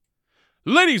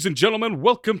Ladies and gentlemen,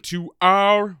 welcome to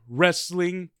our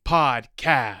wrestling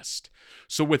podcast.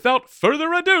 So without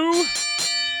further ado,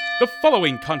 the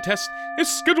following contest is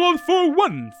scheduled for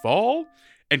one fall,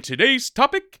 and today's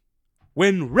topic,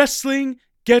 when wrestling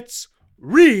gets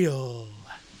real.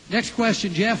 Next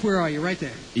question, Jeff, where are you? Right there.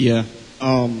 Yeah.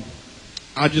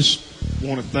 I just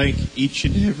want to thank each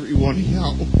and every one of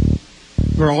y'all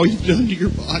for all you've done to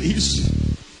your bodies.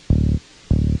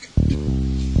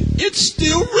 It's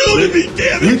still real to me,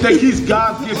 damn it. He think he's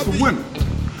God's gift to women.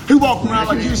 He walk around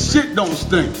like his shit don't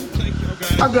stink.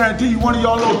 I guarantee you one of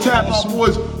y'all little tap-off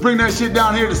boys bring that shit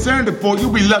down here to Sandy for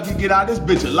you'll be lucky to get out of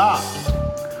this bitch alive.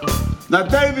 Now,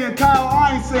 Davey and Kyle,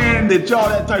 I ain't saying that y'all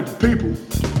that type of people,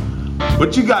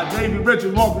 but you got Davey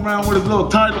Richards walking around with his little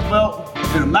title belt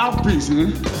and a mouthpiece in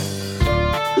it.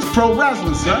 It's pro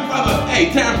wrestling, son. Brother,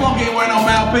 hey, Terry Funk ain't wearing no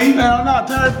mouthpiece. Hell no,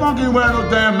 Terry Funk ain't wearing no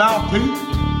damn mouthpiece.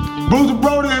 Bruiser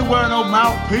Brody ain't wearing no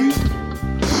mouthpiece.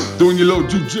 Doing your little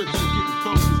jujitsu, getting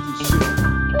focused and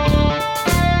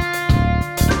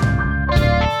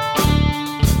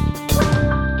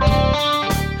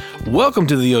shit. Welcome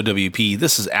to the OWP.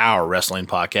 This is our wrestling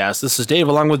podcast. This is Dave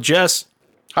along with Jess.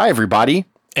 Hi, everybody.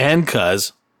 And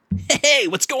Cuz. Hey,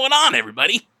 what's going on,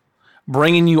 everybody?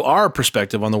 Bringing you our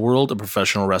perspective on the world of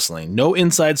professional wrestling. No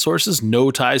inside sources,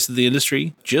 no ties to the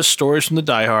industry, just stories from the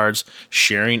diehards,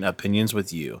 sharing opinions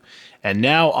with you. And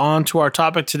now on to our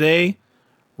topic today,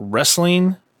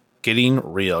 wrestling getting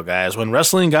real, guys. When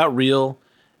wrestling got real,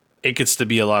 it gets to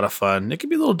be a lot of fun. It can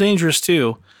be a little dangerous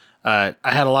too. I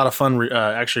had a lot of fun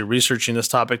actually researching this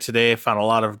topic today. I found a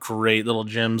lot of great little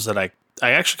gems that I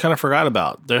actually kind of forgot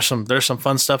about. There's some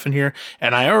fun stuff in here,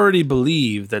 and I already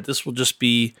believe that this will just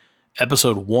be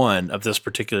episode 1 of this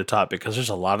particular topic, because there's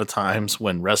a lot of times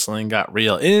when wrestling got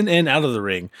real in and out of the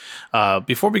ring.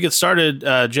 Before we get started,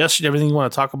 Jess, you have anything you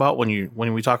want to talk about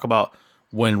when we talk about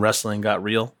when wrestling got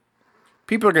real?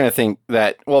 People are going to think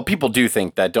that, well, people do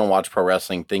think that don't watch pro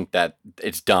wrestling think that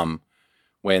it's dumb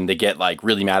when they get like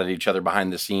really mad at each other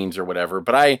behind the scenes or whatever.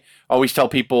 But I always tell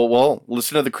people, well,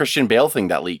 listen to the Christian Bale thing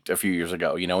that leaked a few years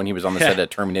ago, when he was on the set of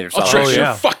Terminator. I'll trace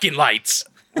your fucking lights.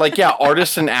 Like, yeah,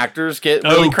 artists and actors get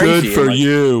really crazy. Good for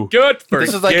you. Good for you.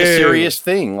 This is like a serious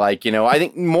thing. Like, I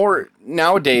think more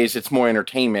nowadays it's more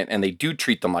entertainment, and they do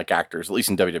treat them like actors, at least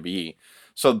in WWE.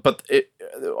 So, but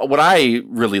what I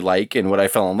really like and what I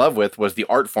fell in love with was the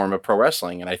art form of pro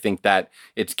wrestling. And I think that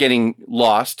it's getting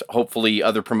lost. Hopefully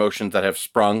other promotions that have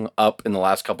sprung up in the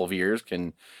last couple of years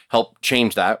can help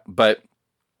change that. But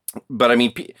I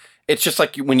mean, it's just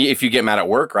like if you get mad at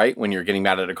work, right? When you're getting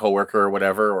mad at a coworker or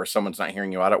whatever, or someone's not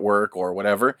hearing you out at work or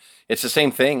whatever, it's the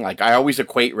same thing. Like, I always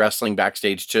equate wrestling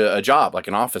backstage to a job, like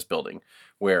an office building,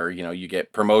 where, you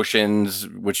get promotions,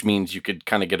 which means you could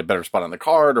kind of get a better spot on the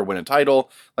card or win a title.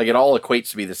 Like, it all equates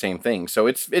to be the same thing. So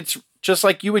it's just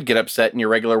like you would get upset in your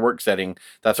regular work setting.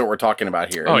 That's what we're talking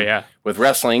about here. Oh, and yeah. with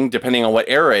wrestling, depending on what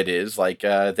era it is, like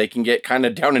they can get kind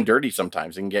of down and dirty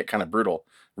sometimes. They can get kind of brutal.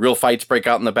 Real fights break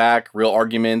out in the back, real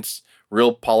arguments,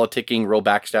 real politicking, real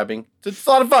backstabbing. It's a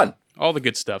lot of fun. All the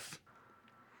good stuff.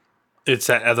 It's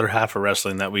that other half of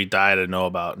wrestling that we die to know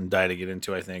about and die to get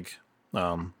into, I think,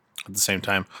 at the same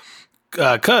time.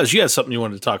 Cuz, you had something you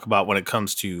wanted to talk about when it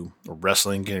comes to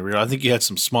wrestling getting real. I think you had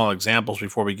some small examples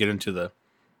before we get into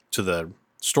the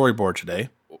storyboard today.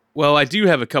 Well, I do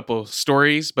have a couple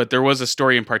stories, but there was a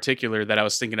story in particular that I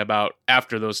was thinking about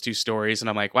after those two stories, and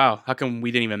I'm like, wow, how come we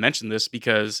didn't even mention this?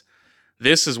 Because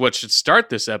this is what should start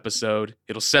this episode.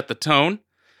 It'll set the tone,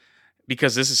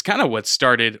 because this is kind of what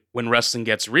started when wrestling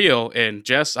gets real. And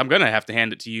Jess, I'm going to have to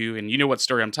hand it to you, and you know what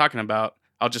story I'm talking about.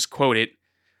 I'll just quote it.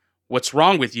 "What's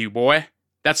wrong with you, boy?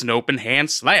 That's an open hand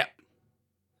slap."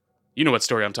 You know what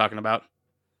story I'm talking about.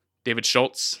 David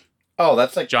Schultz. Oh,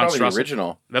 that's like John probably Strussel. the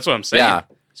original. That's what I'm saying. Yeah.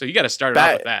 So you got to start it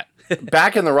off with that.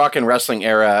 Back in the rock and wrestling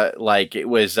era, like it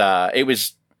wasn't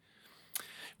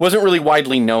really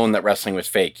widely known that wrestling was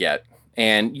fake yet.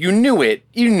 And you knew it.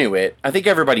 I think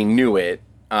everybody knew it.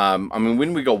 I mean,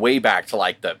 when we go way back to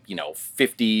like the,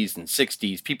 50s and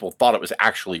 60s, people thought it was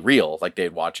actually real, like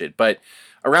they'd watch it. But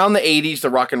around the 80s, the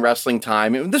rock and wrestling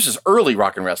time, and this is early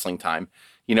rock and wrestling time,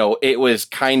 it was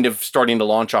kind of starting to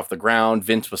launch off the ground.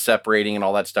 Vince was separating and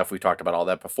all that stuff. We talked about all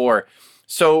that before.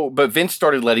 So, but Vince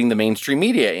started letting the mainstream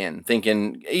media in,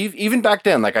 thinking, even back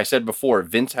then, like I said before,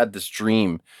 Vince had this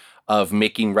dream of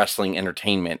making wrestling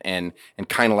entertainment and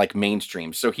kind of like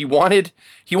mainstream. So he wanted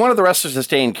the wrestlers to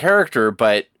stay in character,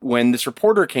 but when this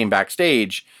reporter came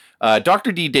backstage,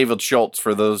 Dr. D. David Schultz,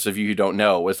 for those of you who don't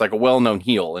know, was like a well-known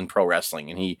heel in pro wrestling,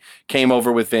 and he came over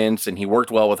with Vince, and he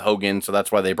worked well with Hogan, so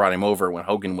that's why they brought him over when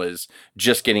Hogan was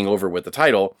just getting over with the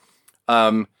title.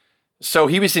 So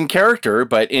he was in character,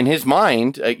 but in his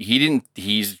mind,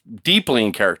 he's deeply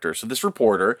in character. So this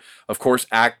reporter, of course,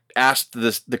 asked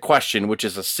the question, which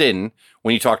is a sin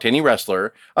when you talk to any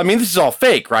wrestler. I mean, this is all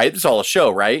fake, right? This is all a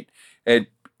show, right? And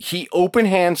he open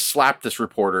hand slapped this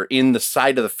reporter in the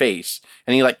side of the face,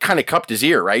 and he like kind of cupped his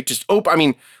ear, right? Just I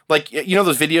mean, like, you know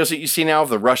those videos that you see now of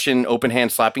the Russian open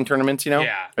hand slapping tournaments, you know?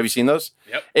 Yeah. Have you seen those?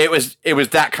 Yep. It was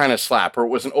that kind of slap, or it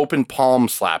was an open palm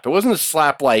slap. It wasn't a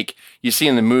slap like you see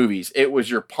in the movies. It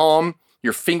was your palm,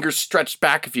 your fingers stretched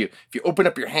back. If you open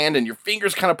up your hand and your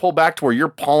fingers kind of pull back to where your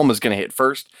palm is going to hit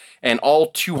first, and all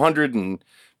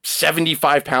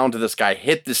 275 pounds of this guy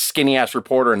hit this skinny ass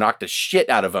reporter and knocked the shit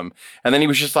out of him. And then he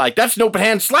was just like, "That's an open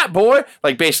hand slap, boy."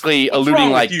 Like basically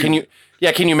alluding like, "Can you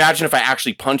imagine if I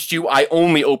actually punched you? I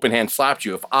only open hand slapped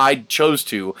you. If I chose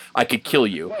to, I could kill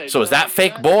you. So is that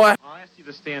fake, boy?" I'll ask you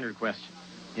the standard question.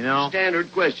 You know?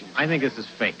 Standard question. I think this is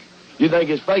fake. You think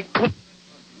it's fake?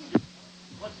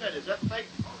 What's that? Is that fake?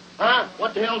 Huh?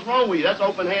 What the hell's wrong with you? That's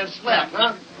open hand slap,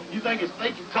 huh? You think it's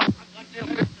fake? You talk like that.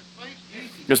 It's fake?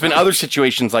 There's been other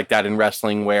situations like that in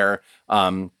wrestling where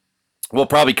we'll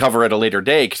probably cover at a later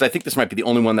day, because I think this might be the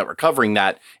only one that we're covering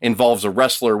that involves a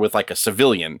wrestler with like a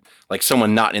civilian, like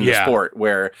someone not in the sport.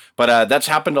 But that's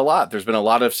happened a lot. There's been a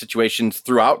lot of situations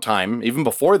throughout time, even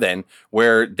before then,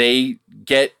 where they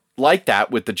get like that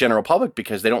with the general public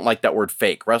because they don't like that word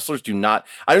fake. Wrestlers do not.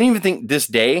 I don't even think this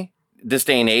day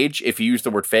and age, if you use the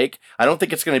word fake, I don't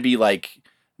think it's going to be like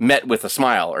met with a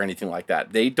smile or anything like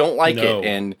that. They don't like it.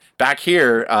 And back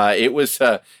here, it was,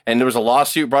 and there was a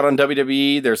lawsuit brought on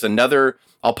WWE. There's another,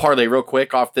 I'll parlay real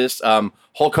quick off this.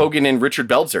 Hulk Hogan and Richard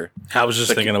Belzer. I was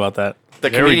just thinking about that.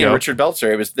 The comedian Richard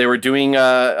Belzer. They were doing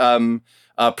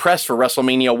press for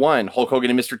WrestleMania 1. Hulk Hogan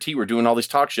and Mr. T were doing all these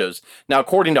talk shows. Now,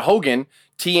 according to Hogan,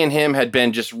 T and him had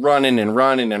been just running.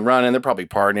 They're probably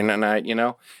partying at night, you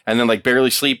know, and then like barely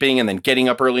sleeping, and then getting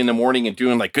up early in the morning and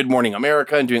doing like Good Morning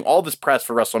America and doing all this press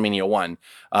for WrestleMania 1,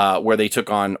 where they took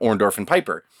on Orndorff and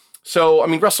Piper. So, I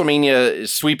mean, WrestleMania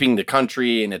is sweeping the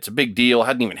country, and it's a big deal. It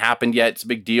hadn't even happened yet. It's a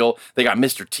big deal. They got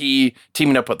Mr. T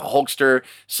teaming up with the Hulkster.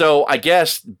 So I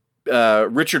guess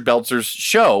Richard Belzer's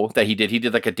show that he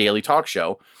did like a daily talk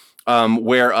show,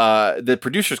 where the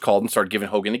producers called and started giving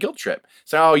Hogan a guilt trip.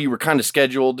 So, "Oh, you were kind of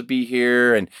scheduled to be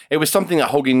here," and it was something that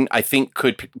Hogan, I think,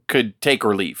 could take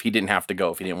or leave. He didn't have to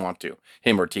go if he didn't want to,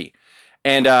 him or T.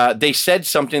 And they said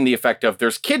something to the effect of,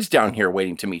 "There's kids down here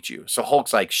waiting to meet you." So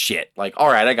Hulk's like, "Shit, like,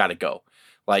 all right, I gotta go.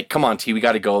 Like, come on, T, we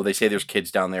gotta go. They say there's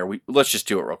kids down there. Let's just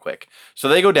do it real quick." So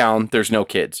they go down. There's no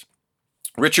kids.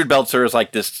 Richard Belzer is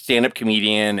like this stand-up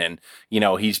comedian, and you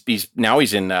know he's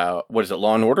in what is it,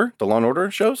 Law and Order? The Law and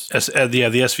Order shows? The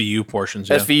SVU portions.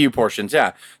 Yeah. SVU portions,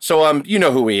 yeah. So you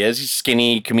know who he is. He's a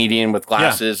skinny comedian with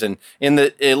glasses, and in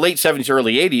the late 70s,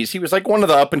 early 80s, he was like one of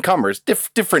the up-and-comers.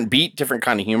 Different beat, different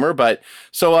kind of humor, but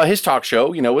so his talk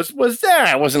show, you know, was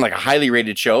it wasn't like a highly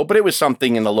rated show, but it was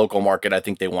something in the local market I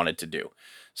think they wanted to do.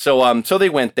 So they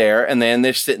went there, and then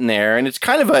they're sitting there, and it's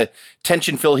kind of a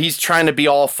tension filled. He's trying to be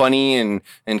all funny and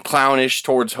clownish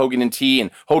towards Hogan and T,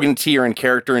 and Hogan and T are in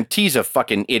character, and T's a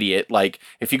fucking idiot. Like,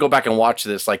 if you go back and watch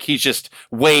this, like, he's just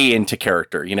way into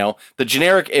character, you know? The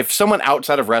generic, if someone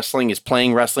outside of wrestling is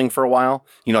playing wrestling for a while,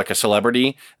 you know, like a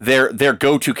celebrity, their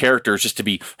go-to character is just to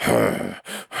be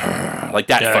like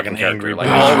that fucking character. Like,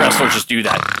 all wrestlers just do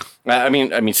that. I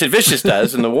mean, Sid Vicious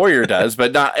does, and the Warrior does,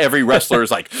 but not every wrestler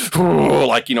is like,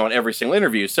 you know, in every single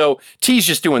interview. So T's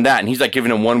just doing that, and he's like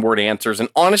giving him one-word answers. And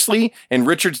honestly, in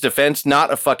Richard's defense,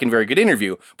 not a fucking very good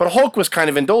interview. But Hulk was kind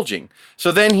of indulging.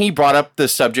 So then he brought up the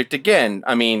subject again.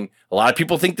 I mean, a lot of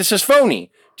people think this is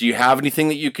phony. Do you have anything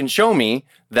that you can show me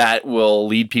that will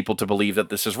lead people to believe that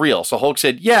this is real? So Hulk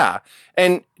said, yeah.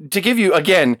 And to give you,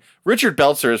 again, Richard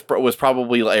Belzer is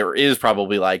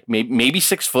probably like maybe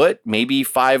 6 foot, maybe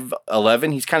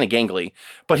 5'11". He's kind of gangly,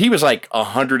 but he was like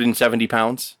 170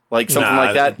 pounds, like something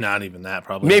like that. Not even that,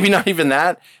 probably. Maybe not even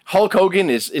that. Hulk Hogan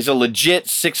is a legit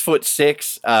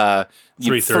 6'6".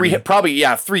 330. Probably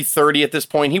 330 at this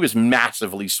point. He was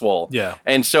massively swole. Yeah.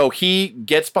 And so he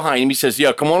gets behind him. He says,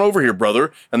 "Yeah, come on over here,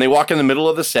 brother." And they walk in the middle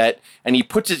of the set, and he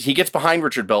gets behind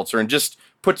Richard Belzer and just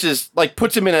puts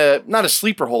him in a, not a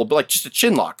sleeper hold, but like just a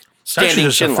chin lock. Standing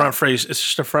just chin a front lock. face. It's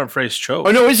just a front face choke.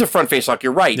 Oh no, it is a front face lock.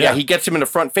 You're right. Yeah, he gets him in a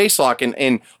front face lock,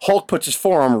 and Hulk puts his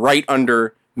forearm right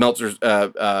under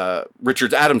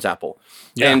Richard's Adam's apple.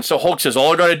 Yeah. And so Hulk says,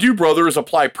 "All I got to do, brother, is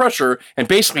apply pressure." And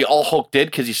basically all Hulk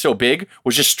did, because he's so big,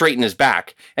 was just straighten his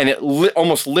back. And it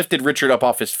almost lifted Richard up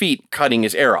off his feet, cutting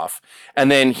his air off.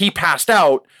 And then he passed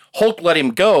out. Hulk let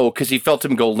him go because he felt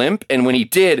him go limp. And when he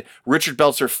did, Richard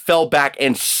Belzer fell back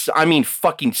and,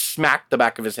 fucking smacked the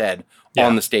back of his head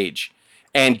on the stage.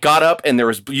 and got up, and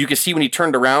you could see when he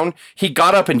turned around, he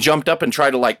got up and jumped up and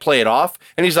tried to like play it off,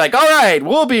 and he's like, all right,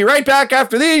 we'll be right back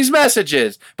after these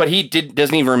messages, but he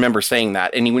doesn't even remember saying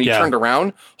that. And when he turned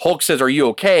around, Hulk says, are you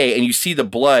okay? And you see the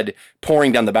blood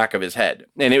pouring down the back of his head,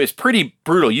 and it was pretty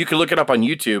brutal. You can look it up on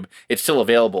YouTube. It's still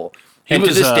available. And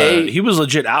to this day, he was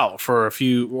legit out for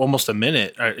almost a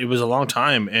minute. It was a long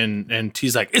time, and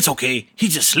T's like, it's okay,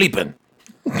 he's just sleeping.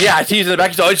 Yeah, T's in the back.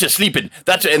 He's always just sleeping.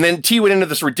 And then T went into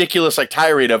this ridiculous like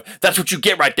tirade of, "That's what you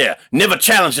get right there. Never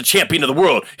challenge the champion of the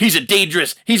world. He's a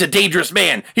dangerous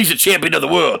man. He's a champion of the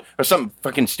world," or something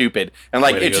fucking stupid. And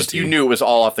like it just, you knew it was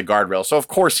all off the guardrail. So of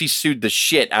course he sued the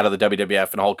shit out of the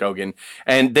WWF and Hulk Hogan.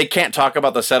 And they can't talk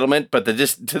about the settlement, but to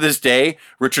this day,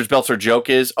 Richard Belzer joke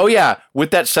is, "Oh yeah,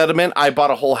 with that settlement, I bought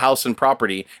a whole house and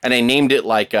property, and I named it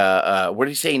like what did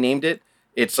he say he named it?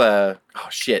 It's oh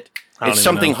shit." It's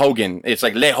something Hogan. It's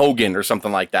like Le Hogan or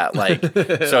something like that. Like,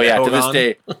 so yeah, to this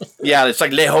day, yeah, it's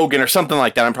like Le Hogan or something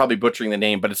like that. I'm probably butchering the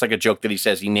name, but it's like a joke that he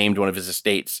says he named one of his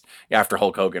estates after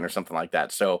Hulk Hogan or something like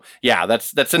that. So yeah,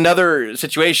 that's another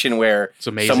situation where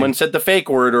someone said the fake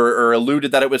word or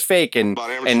alluded that it was fake, and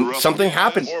something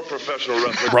happened. Or professional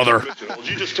wrestling. Brother.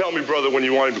 You just tell me, brother, when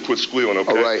you want him to quit squealing,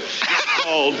 okay? All right. It's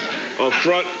called a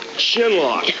front chin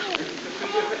lock.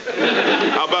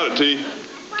 How about it, T?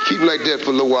 Keep him like that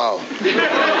for a little while.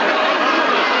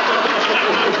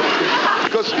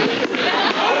 Because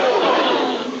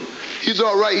he's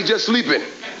all right. He's just sleeping.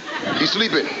 He's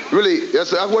sleeping. Really,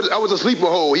 I was a sleeper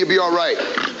hole. He'll be all right.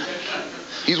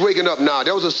 He's waking up now.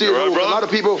 That was a serious move. A lot of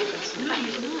people.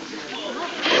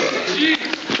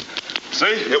 See,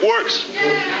 it works.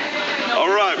 All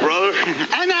right, brother.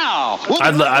 And now,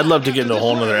 I'd love to get into a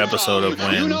whole nother episode of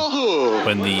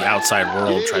when the outside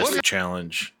world tries to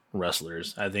challenge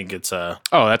wrestlers. I think it's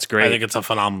that's great. I think it's a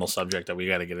phenomenal subject that we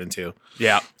got to get into.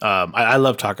 Yeah. I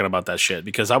love talking about that shit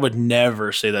because I would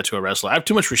never say that to a wrestler. I have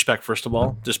too much respect, first of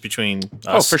all, just between us.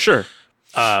 Oh, for sure.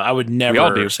 I would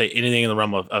never say anything in the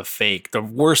realm of fake. The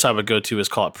worst I would go to is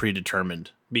call it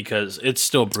predetermined because it's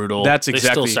still brutal. That's they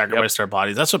exactly. still sacrifice their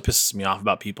bodies. That's what pisses me off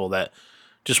about people that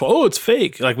just, it's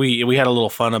fake. Like we had a little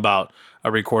fun about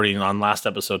a recording on last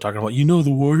episode talking about, the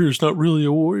warrior's not really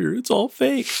a warrior. It's all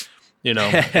fake.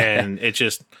 And it's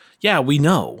just, we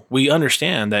know. We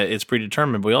understand that it's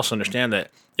predetermined, but we also understand that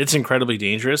it's incredibly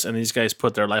dangerous, and these guys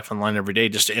put their life on the line every day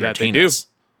just to entertain us.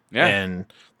 Yeah. And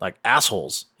like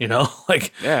assholes,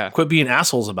 quit being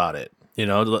assholes about it.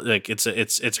 Like it's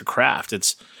a craft.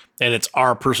 It's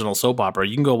our personal soap opera.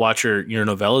 You can go watch your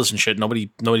novellas and shit.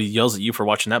 Nobody yells at you for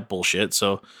watching that bullshit.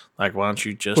 So like, why don't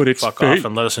you just fuck off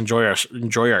and let us enjoy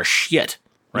our shit?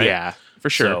 Right? Yeah, for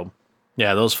sure. So,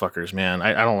 yeah, those fuckers, man.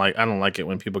 I don't like it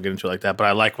when people get into it like that, but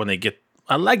I like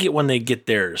it when they get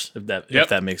theirs, if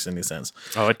that makes any sense.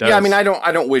 Oh, it does. Yeah, I mean, I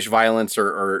don't wish violence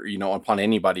or upon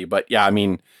anybody, but yeah, I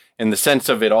mean, in the sense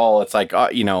of it all, it's like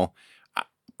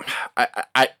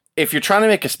if you're trying to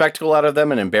make a spectacle out of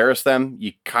them and embarrass them,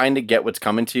 you kind of get what's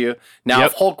coming to you. Now,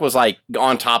 if Hulk was like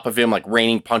on top of him, like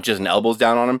raining punches and elbows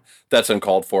down on him, that's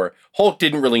uncalled for. Hulk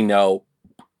didn't really know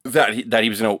that he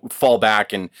was going to fall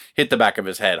back and hit the back of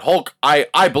his head. Hulk,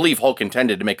 I believe Hulk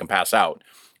intended to make him pass out,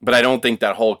 but I don't think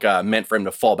that Hulk meant for him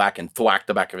to fall back and thwack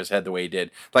the back of his head the way he did.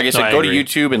 Like I said, go to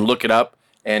YouTube and look it up,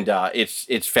 and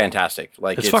it's fantastic.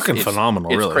 Like it's fucking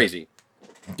phenomenal. It's really crazy.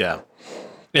 Yeah.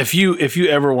 If you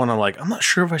ever want to I'm not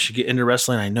sure if I should get into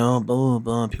wrestling. I know, blah, blah,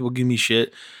 blah, people give me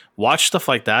shit. Watch stuff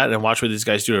like that and watch what these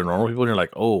guys do to normal people, and you're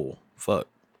like, oh fuck.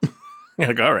 You're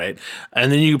like, all right.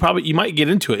 And then you might get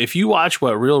into it. If you watch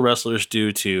what real wrestlers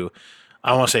do to, I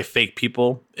don't want to say fake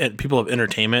people and people of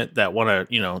entertainment that want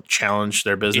to, challenge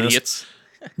their business. Idiots.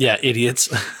 Yeah, idiots.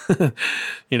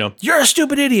 You're a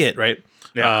stupid idiot, right?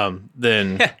 Yeah.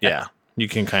 Then you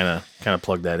can kind of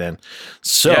plug that in.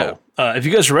 So if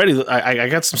you guys are ready, I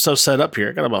got some stuff set up here.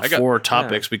 I got about 4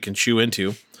 topics we can chew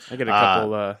into. I got a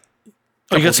couple.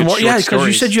 You got some more? Yeah, because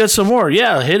you said you had some more.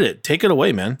 Yeah, hit it. Take it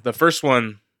away, man. The first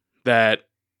one that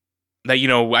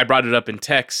I brought it up in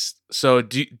text. So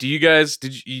do you guys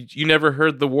you never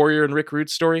heard the Warrior and Rick Rude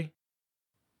story?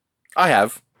 I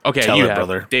have. Okay, Tell you it, have.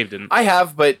 brother. Dave didn't. I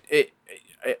have, but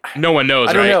no one knows.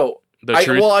 I don't right? know. The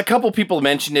truth. Well, a couple people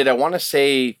mentioned it. I want to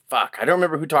say, I don't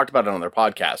remember who talked about it on their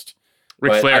podcast.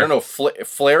 Ric Flair. I don't know if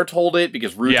Flair told it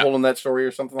because Rude told him that story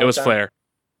or something like that. It was Flair.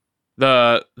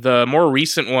 The more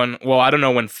recent one, well, I don't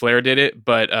know when Flair did it,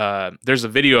 but there's a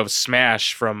video of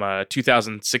Smash from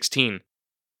 2016.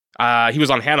 He was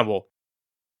on Hannibal,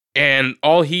 and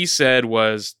all he said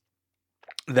was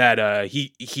that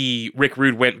Rick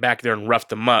Rude went back there and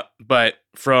roughed him up. But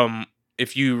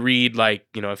if you read,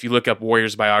 if you look up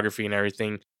Warrior's biography and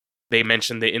everything, they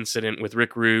mentioned the incident with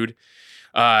Rick Rude.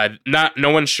 No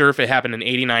one's sure if it happened in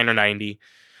 89 or 90.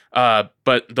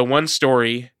 But the one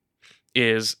story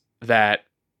is that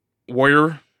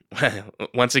Warrior,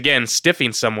 once again,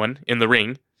 stiffing someone in the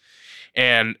ring.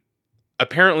 And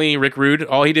apparently Rick Rude,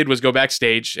 all he did was go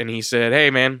backstage and he said, "Hey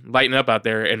man, lighten up out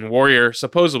there." And Warrior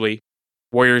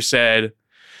said,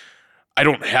 "I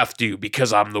don't have to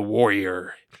because I'm the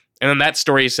Warrior." And then that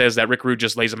story says that Rick Rude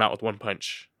just lays him out with one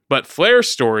punch. But Flair's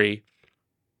story,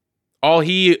 all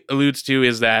he alludes to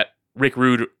is that Rick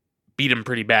Rude beat him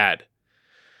pretty bad.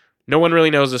 No one really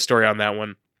knows the story on that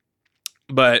one.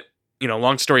 But,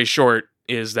 long story short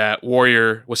is that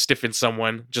Warrior was stiffing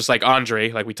someone, just like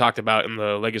Andre, like we talked about in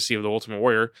the Legacy of the Ultimate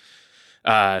Warrior,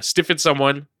 stiffing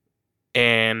someone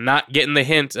and not getting the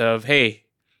hint of, hey,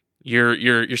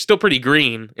 you're still pretty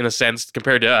green in a sense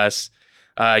compared to us.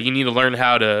 You need to learn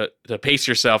how to pace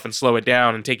yourself and slow it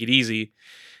down and take it easy.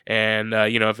 And,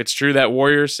 if it's true that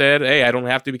Warrior said, "Hey, I don't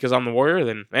have to because I'm the Warrior,"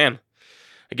 then, man,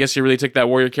 I guess he really took that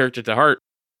Warrior character to heart.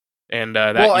 And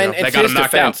that got him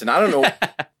knocked out. And I don't know.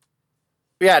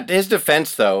 Yeah, his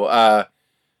defense, though.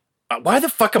 Why the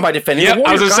fuck am I defending the Warrior?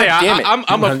 I was going to say, damn it.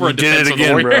 I'm up for a defense of the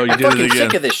Warrior. Bro. You I'm did it fucking again.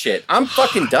 sick of this shit. I'm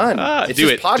fucking done. It's do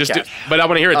his it. podcast. Just do it. But I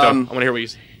want to hear it, though. I want to hear what you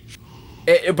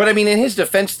say. But I mean, in his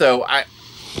defense, though, I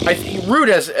think Rude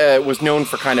was known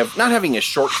for kind of not having a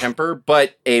short temper,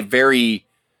 but a very.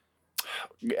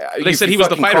 They said he was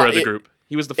the fighter of the group.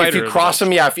 He was the fighter. If you cross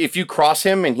him, if you cross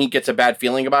him and he gets a bad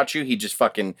feeling about you, he just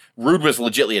fucking. Rude was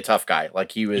legitly a tough guy.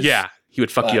 Like he was. Yeah, he would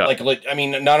fuck you up. I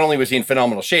mean, not only was he in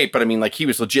phenomenal shape, but I mean, like he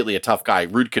was legitly a tough guy.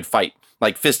 Rude could fight,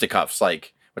 like fisticuffs.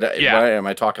 Like, why am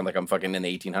I talking like I'm fucking in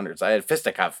the 1800s? I had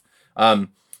fisticuff.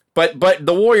 But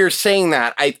the Warrior saying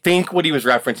that, I think what he was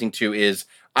referencing to is,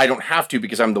 I don't have to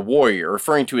because I'm the Warrior,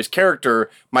 referring to his character.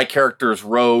 My character is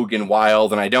rogue and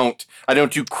wild, and I don't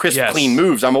do crisp, clean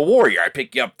moves. I'm a warrior. I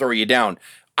pick you up, throw you down.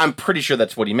 I'm pretty sure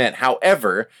that's what he meant.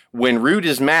 However, when Rude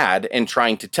is mad and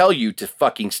trying to tell you to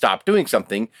fucking stop doing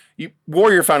something,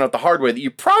 Warrior found out the hard way that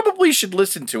you probably should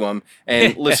listen to him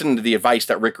and listen to the advice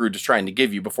that Rick Rude is trying to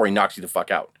give you before he knocks you the fuck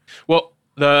out. Well,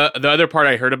 the other part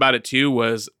I heard about it too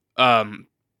was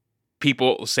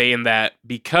people saying that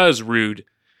because Rude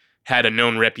had a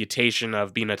known reputation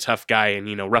of being a tough guy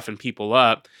and, roughing people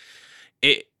up,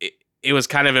 it was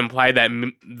kind of implied that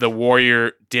the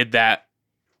Warrior did that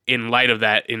in light of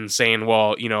that, in saying,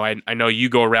 well, I know you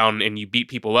go around and you beat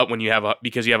people up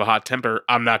because you have a hot temper.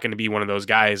 I'm not going to be one of those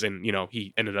guys. And,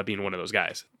 he ended up being one of those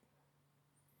guys.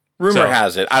 Rumor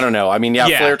has it. I don't know. I mean,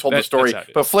 Flair told the story,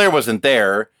 but Flair wasn't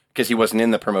there because he wasn't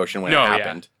in the promotion when it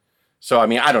happened. Yeah. So, I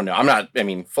mean, I don't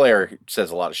know. Flair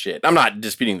says a lot of shit. I'm not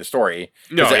disputing the story.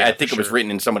 I think it was written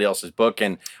in somebody else's book,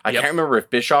 and I can't remember if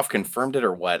Bischoff confirmed it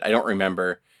or what. I don't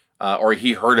remember. Or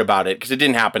he heard about it, because it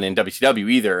didn't happen in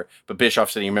WCW either, but Bischoff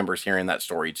said he remembers hearing that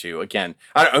story too. Again,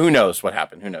 who knows what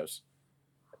happened? Who knows?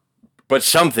 But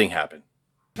something happened.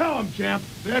 Tell him, champ.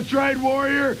 That's right,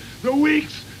 Warrior. The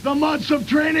weeks, the months of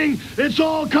training, it's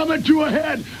all coming to a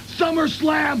head.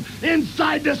 SummerSlam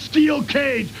inside the steel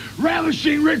cage.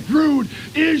 Ravishing Rick Rude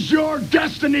is your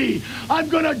destiny. I'm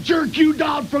gonna jerk you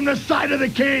down from the side of the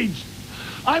cage.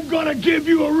 I'm gonna give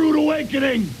you a rude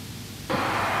awakening.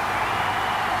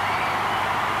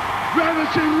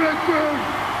 Ravishing Rick Rude,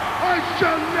 I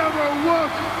shall never walk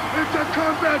into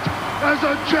combat as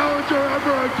a challenger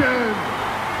ever again.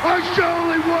 I shall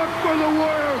only work for the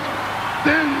Warriors.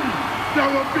 Then there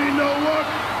will be no work.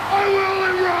 I will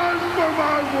only run for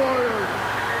my Warriors,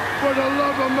 for the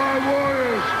love of my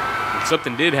Warriors.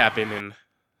 Something did happen in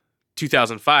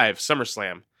 2005,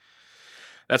 SummerSlam.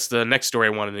 That's the next story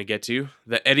I wanted to get to.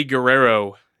 The Eddie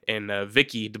Guerrero and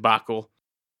Vicky debacle.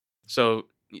 So,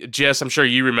 Jess, I'm sure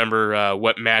you remember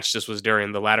what match this was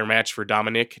during, the ladder match for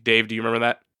Dominic. Dave, do you remember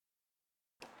that?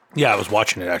 Yeah, I was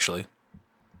watching it actually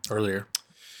earlier.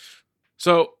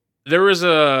 So there was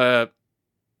a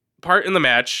part in the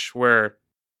match where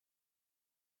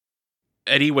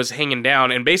Eddie was hanging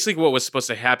down, and basically what was supposed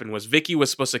to happen was Vicky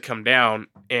was supposed to come down,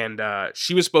 and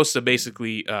she was supposed to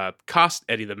basically cost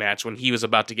Eddie the match when he was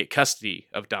about to get custody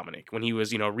of Dominic, when he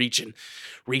was, reaching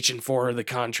for the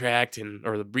contract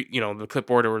or the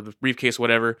clipboard or the briefcase,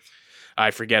 whatever. I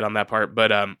forget on that part,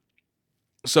 but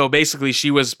so basically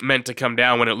she was meant to come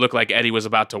down when it looked like Eddie was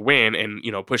about to win and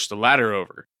push the ladder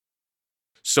over.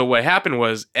 So what happened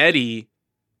was Eddie,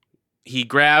 he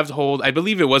grabbed hold, I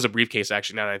believe it was a briefcase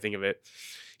actually, now that I think of it.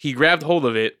 He grabbed hold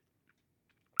of it,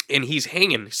 and he's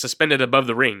hanging, suspended above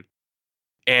the ring.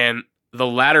 And the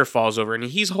ladder falls over, and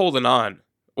he's holding on.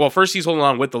 Well, first he's holding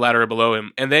on with the ladder below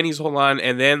him, and then he's holding on,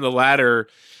 and then the ladder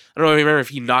I don't remember if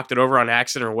he knocked it over on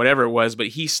accident or whatever it was, but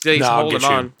he stays I'll holding get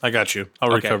you. on. I got you.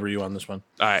 I'll Okay. recover you on this one.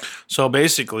 All right. So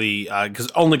basically,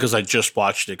 because I just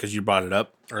watched it because you brought it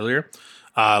up earlier.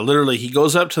 Literally, he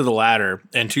goes up to the ladder,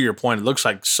 and to your point, it looks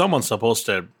like someone's supposed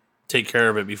to take care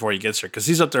of it before he gets there because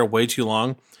he's up there way too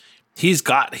long. He's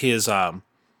got his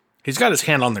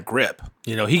hand on the grip.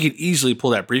 You know, he could easily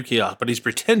pull that briefcase off, but he's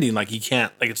pretending like he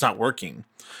can't, like it's not working.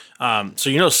 So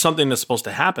you know something is supposed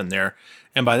to happen there.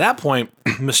 And by that point,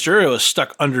 Mysterio is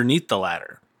stuck underneath the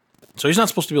ladder. So he's not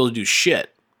supposed to be able to do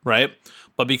shit, right?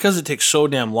 But because it takes so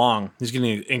damn long, he's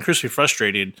getting increasingly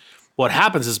frustrated. What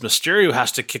happens is Mysterio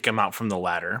has to kick him out from the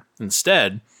ladder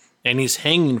instead, and he's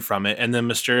hanging from it, and then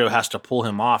Mysterio has to pull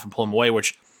him off and pull him away,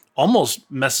 which almost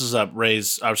messes up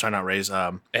Eddie's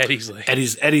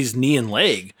knee and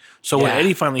leg. So when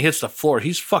Eddie finally hits the floor,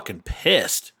 he's fucking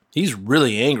pissed. He's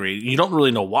really angry. You don't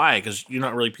really know why because you're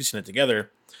not really piecing it together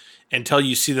until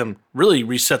you see them really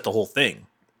reset the whole thing.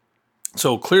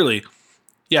 So clearly,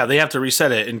 yeah, they have to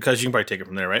reset it, and because you can probably take it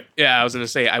from there, right? Yeah, I was going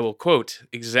to say, I will quote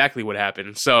exactly what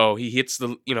happened. So he hits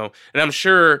and I'm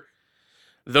sure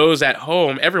those at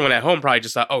home, everyone at home probably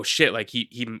just thought, oh shit, like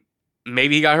he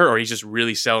maybe he got hurt or he's just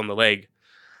really selling the leg.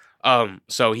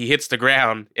 So he hits the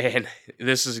ground, and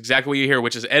this is exactly what you hear,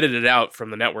 which is edited out from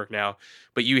the network now.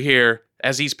 But you hear,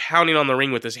 as he's pounding on the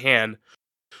ring with his hand,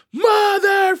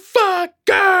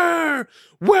 "Motherfucker!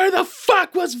 Where the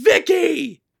fuck was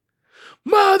Vicky?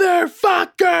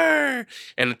 Motherfucker!"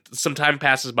 And some time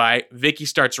passes by. Vicky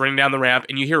starts running down the ramp,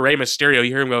 and you hear Rey Mysterio.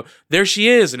 You hear him go, "There she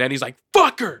is!" And Eddie's like,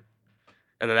 "Fuck her!"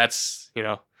 And then that's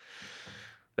when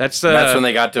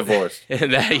they got divorced.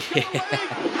 And that,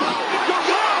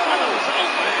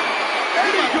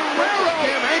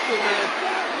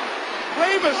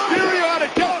 Rey Mysterio out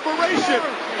of desperation.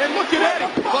 And look at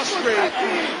Eddie. Frustrated.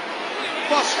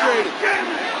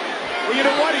 Well, you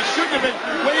know what? He shouldn't have been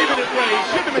waving at Rey. He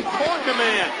shouldn't have been taunting the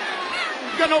man.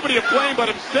 He's got nobody to blame but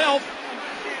himself.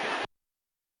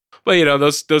 But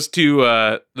those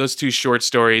two short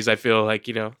stories, I feel like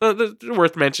they're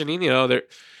worth mentioning. The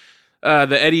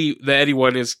Eddie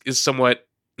one is somewhat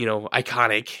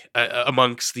iconic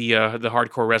amongst the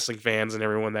hardcore wrestling fans and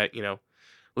everyone that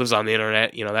lives on the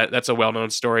internet. That's a well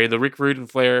known story. The Rick Rude and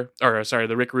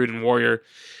the Rick Rude and Warrior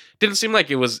didn't seem like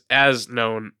it was as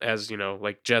known as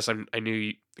like Jess.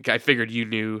 I figured you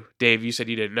knew. Dave, you said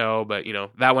you didn't know, but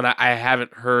that one I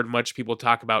haven't heard much people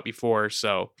talk about before,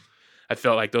 so I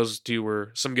felt like those two were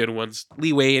some good ones.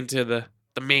 Leeway into the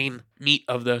main meat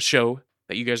of the show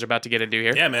that you guys are about to get into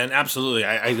here. Yeah, man, absolutely.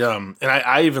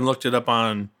 I even looked it up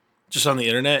on the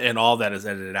internet, and all that is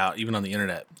edited out. Even on the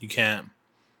internet, you can't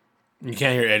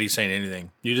hear Eddie saying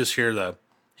anything. You just hear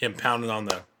him pounding on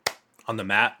the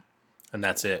mat, and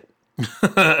that's it.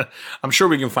 I'm sure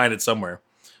we can find it somewhere,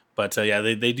 but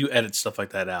they do edit stuff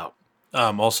like that out.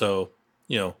 Also,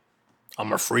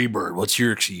 I'm a free bird. What's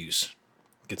your excuse?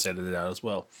 Gets edited out as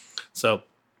well. So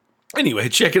anyway,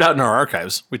 check it out in our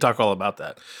archives. We talk all about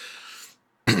that.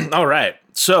 All right.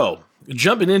 So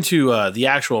jumping into the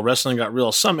actual Wrestling Got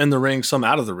Real, some in the ring, some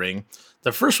out of the ring.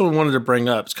 The first one I wanted to bring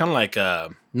up, it's kind of like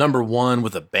number one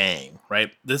with a bang,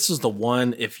 right? This is the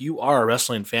one, if you are a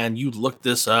wrestling fan, you look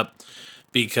this up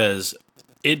because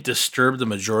it disturbed the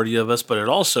majority of us, but it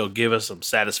also gave us some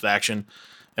satisfaction.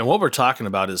 And what we're talking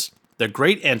about is the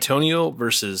Great Antonio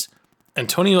versus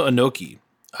Antonio Inoki.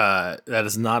 That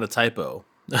is not a typo.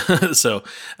 So,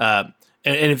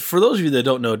 and for those of you that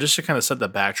don't know, just to kind of set the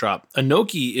backdrop,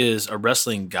 Inoki is a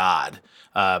wrestling god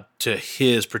to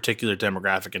his particular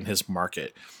demographic and his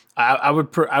market. I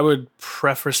would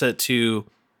preface it to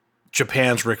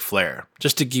Japan's Ric Flair,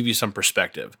 just to give you some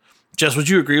perspective. Jess, would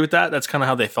you agree with that? That's kind of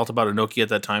how they felt about Inoki at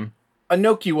that time.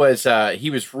 Inoki was he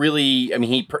was really,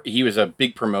 he was a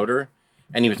big promoter,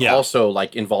 and he was also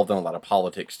like involved in a lot of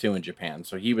politics too in Japan.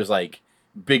 So he was like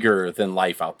bigger than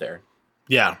life out there.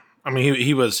 Yeah.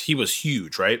 He was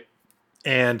huge, right?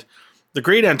 And the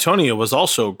Great Antonio was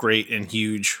also great and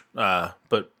huge,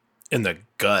 but in the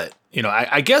gut.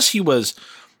 I guess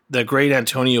the Great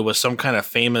Antonio was some kind of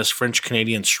famous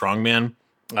French-Canadian strongman.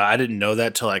 I didn't know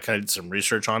that till I kind of did some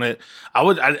research on it.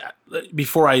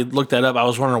 Before I looked that up, I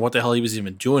was wondering what the hell he was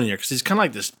even doing here, because he's kind of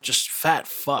like this just fat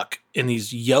fuck in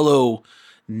these yellow,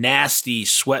 nasty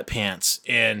sweatpants,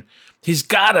 and he's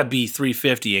got to be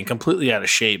 350 and completely out of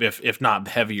shape, if not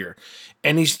heavier.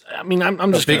 And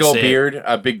I'm just a big old beard,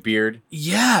 a big beard.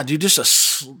 Yeah, dude, just a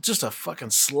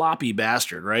fucking sloppy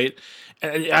bastard, right?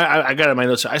 And I got it in my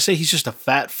notes. I say he's just a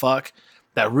fat fuck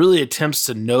that really attempts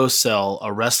to no-sell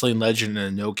a wrestling legend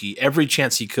in Inoki every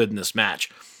chance he could in this match.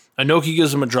 Inoki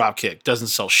gives him a drop kick, doesn't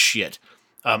sell shit.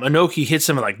 Inoki hits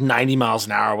him at like 90 miles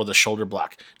an hour with a shoulder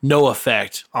block. No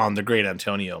effect on the Great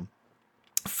Antonio.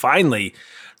 Finally,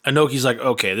 Inoki's like,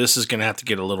 okay, this is going to have to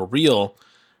get a little real.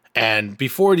 And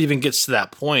before it even gets to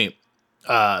that point,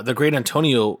 the Great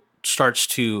Antonio starts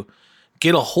to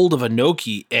get a hold of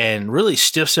Inoki and really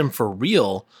stiffs him for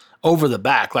real over the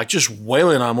back, like just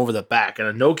wailing on him over the back.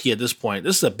 And Inoki at this point,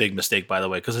 this is a big mistake, by the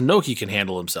way, because Inoki can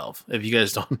handle himself. If you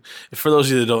guys don't, for those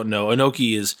of you that don't know,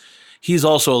 Inoki he's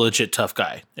also a legit tough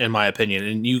guy, in my opinion.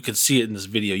 And you can see it in this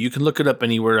video. You can look it up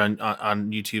anywhere on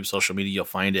YouTube, social media, you'll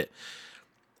find it.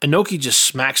 Inoki just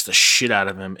smacks the shit out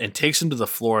of him and takes him to the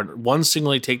floor. One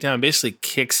single leg takedown and basically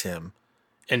kicks him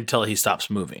until he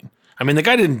stops moving. I mean, the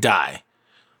guy didn't die,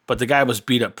 but the guy was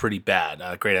beat up pretty bad.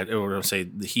 The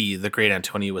Great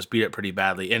Antonio was beat up pretty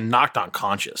badly and knocked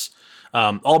unconscious.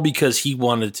 All because he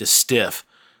wanted to stiff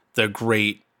the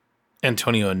Great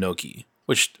Antonio Inoki,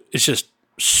 which is just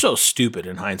so stupid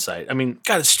in hindsight. I mean,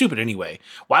 God, it's stupid anyway.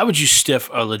 Why would you stiff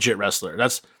a legit wrestler?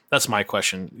 That's my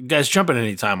question. You guys, jump in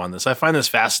any time on this. I find this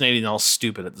fascinating and all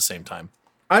stupid at the same time.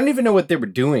 I don't even know what they were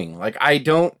doing. Like, I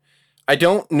don't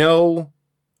know.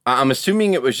 I'm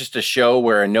assuming it was just a show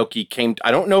where Inoki came.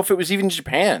 I don't know if it was even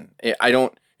Japan. It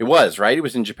was, right? It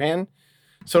was in Japan.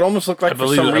 So it almost looked like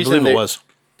for some reason it was.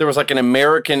 There was like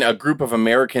a group of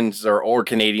Americans or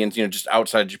Canadians, just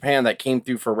outside of Japan that came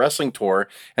through for a wrestling tour.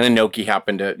 And then Inoki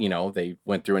happened to, they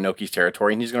went through Inoki's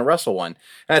territory and he's going to wrestle one.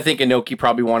 And I think Inoki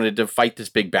probably wanted to fight this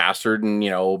big bastard and,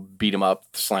 beat him up,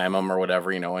 slam him or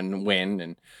whatever, and win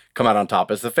and come out on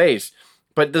top as the face.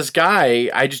 But this guy,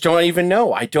 I just don't even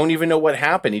know. I don't even know what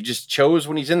happened. He just chose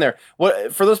when he's in there.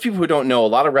 For those people who don't know, a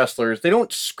lot of wrestlers, they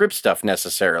don't script stuff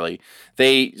necessarily.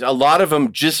 A lot of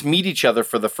them just meet each other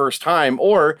for the first time,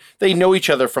 or they know each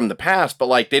other from the past,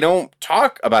 but they don't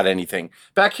talk about anything.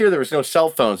 Back here, there was no cell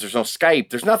phones. There's no Skype.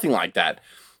 There's nothing like that.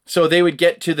 So they would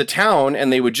get to the town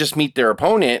and they would just meet their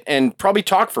opponent and probably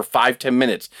talk for 5-10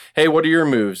 minutes. Hey, what are your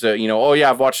moves? Oh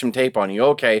yeah, I've watched some tape on you.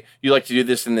 Okay, you like to do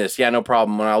this and this. Yeah, no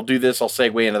problem. When I'll do this, I'll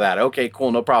segue into that. Okay,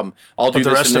 cool, no problem. I'll do this. But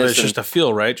the rest of it's just a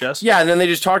feel, right, Jess? Yeah, and then they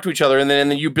just talk to each other, and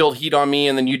then you build heat on me,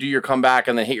 and then you do your comeback,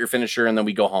 and then hit your finisher, and then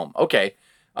we go home. Okay,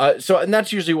 and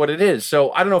that's usually what it is.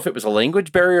 So I don't know if it was a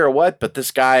language barrier or what, but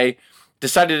this guy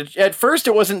decided at first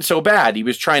it wasn't so bad. He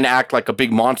was trying to act like a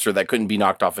big monster that couldn't be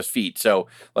knocked off his feet. So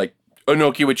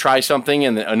Inoki would try something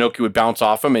and then Inoki would bounce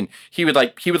off him and he would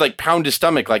pound his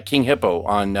stomach like King Hippo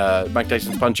on Mike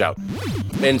Tyson's Punch Out.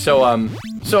 And so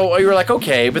you were like,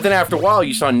 okay, but then after a while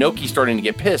you saw Inoki starting to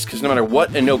get pissed because no matter what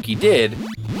Inoki did,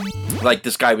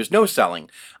 this guy was no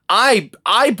selling. I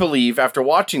believe after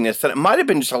watching this that it might have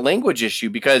been just a language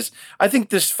issue because I think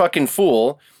this fucking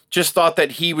fool just thought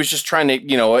that he was just trying to,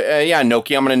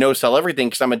 Inoki, I'm going to no-sell everything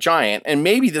because I'm a giant. And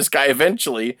maybe this guy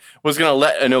eventually was going to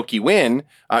let Inoki win.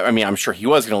 I'm sure he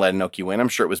was going to let Inoki win. I'm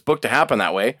sure it was booked to happen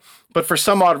that way. But for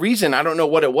some odd reason, I don't know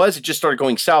what it was. It just started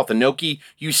going south. Inoki,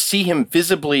 you see him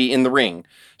visibly in the ring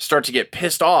start to get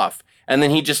pissed off. And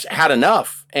then he just had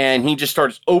enough. And he just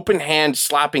starts open hand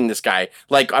slapping this guy.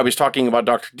 Like I was talking about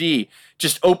Dr. D.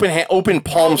 Just open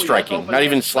palm striking. Not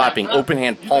even slapping. Open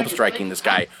hand palm striking this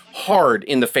guy hard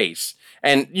in the face.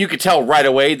 And you could tell right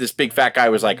away this big fat guy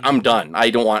was like, I'm done.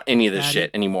 I don't want any of this shit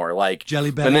anymore.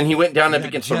 And then he went down up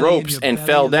against the ropes and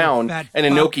fell down. And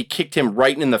Inoki kicked him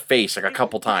right in the face like a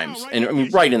couple times.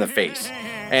 And right in the face.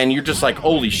 And you're just like,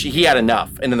 holy shit, he had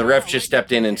enough. And then the ref just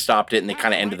stepped in and stopped it, and they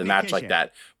kind of ended the match like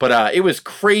that. But it was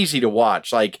crazy to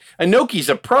watch. Inoki's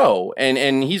a pro,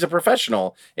 and he's a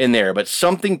professional in there, but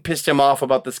something pissed him off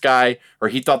about this guy, or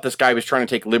he thought this guy was trying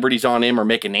to take liberties on him or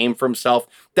make a name for himself.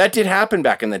 That did happen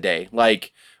back in the day.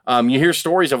 You hear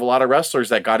stories of a lot of wrestlers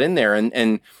that got in there,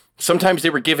 and sometimes they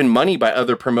were given money by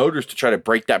other promoters to try to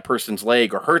break that person's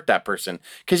leg or hurt that person.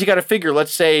 Because you got to figure,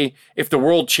 let's say if the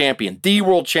world champion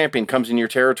comes in your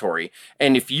territory,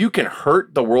 and if you can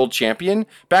hurt the world champion,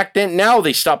 back then, now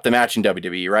they stop the match in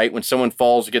WWE, right? When someone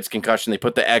falls or gets concussion, they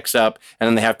put the X up, and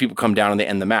then they have people come down and they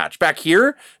end the match. Back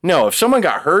here, no, if someone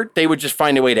got hurt, they would just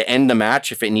find a way to end the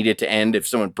match if it needed to end, if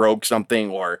someone broke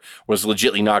something or was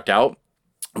legitimately knocked out.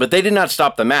 But they did not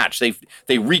stop the match.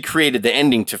 They recreated the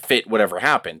ending to fit whatever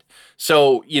happened.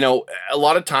 So, a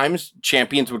lot of times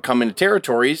champions would come into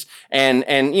territories and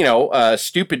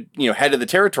stupid, head of the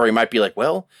territory might be like,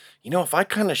 well, if I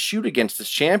kind of shoot against this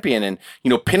champion and,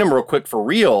 pin him real quick for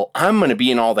real, I'm going to be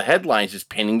in all the headlines as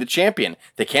pinning the champion.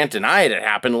 They can't deny it. It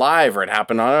happened live or it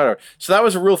happened on other. So that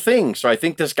was a real thing. So I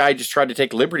think this guy just tried to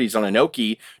take liberties on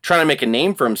Inoki, trying to make a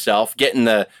name for himself, getting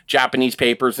the Japanese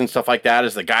papers and stuff like that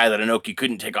as the guy that Inoki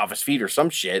couldn't take off his feet or some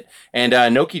shit. And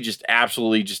Inoki just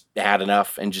absolutely just had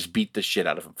enough and just beat the shit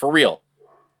out of him. For real.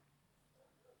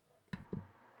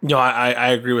 No, I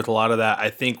agree with a lot of that. I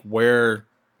think where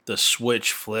the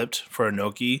switch flipped for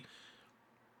Inoki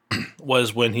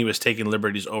was when he was taking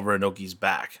liberties over Inoki's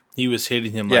back. He was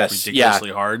hitting him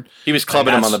ridiculously hard. He was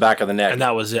clubbing him on the back of the neck. And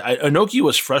that was it. Inoki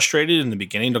was frustrated in the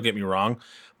beginning, don't get me wrong,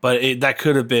 but that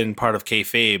could have been part of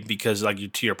kayfabe because,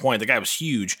 like to your point, the guy was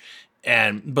huge.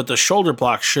 But the shoulder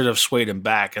block should have swayed him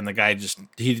back, and the guy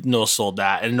he no-sold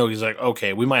that. And Inoki's like,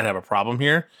 okay, we might have a problem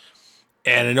here.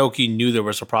 And Inoki knew there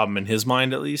was a problem in his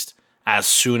mind, at least, as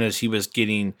soon as he was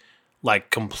getting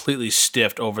like completely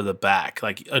stiffed over the back.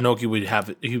 Like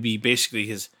Inoki he'd be basically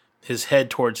his head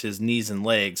towards his knees and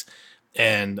legs,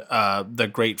 and the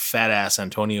great fat ass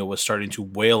Antonio was starting to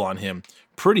wail on him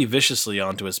pretty viciously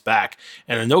onto his back.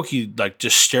 And Inoki like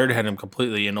just stared at him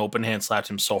completely and open hand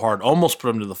slapped him so hard, almost put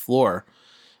him to the floor.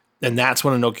 And that's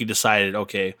when Inoki decided,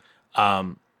 okay,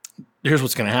 here's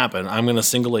what's going to happen. I'm going to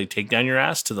single leg take down your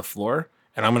ass to the floor,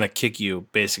 and I'm going to kick you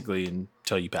basically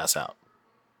until you pass out.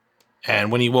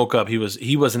 And when he woke up, he was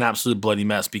an absolute bloody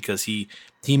mess because he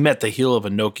met the heel of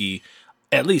Inoki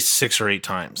at least 6 or 8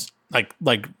 times,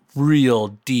 like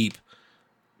real deep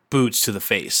boots to the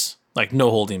face, like no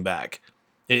holding back.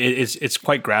 It's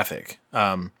quite graphic,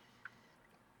 but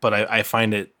I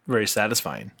find it very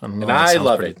satisfying. And I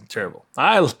love it. Terrible.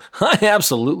 I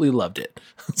absolutely loved it.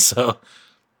 So,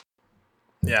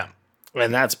 yeah,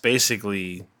 and that's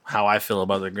basically how I feel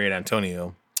about the great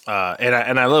Antonio.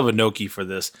 And I love Inoki for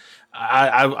this.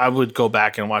 I would go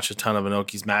back and watch a ton of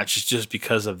Inoki's matches just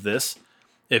because of this.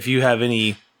 If you have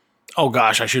any, oh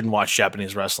gosh, I shouldn't watch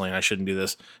Japanese wrestling, I shouldn't do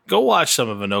this, go watch some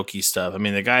of Inoki's stuff. I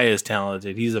mean, the guy is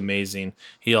talented. He's amazing.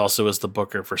 He also is the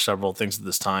booker for several things at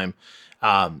this time.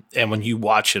 And when you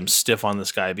watch him stiff on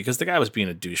this guy, because the guy was being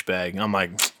a douchebag, I'm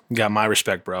like, you got my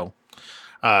respect, bro.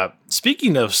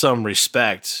 Speaking of some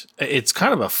respect, it's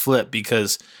kind of a flip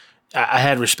because I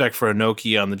had respect for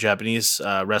Inoki on the Japanese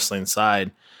wrestling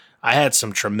side. I had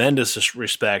some tremendous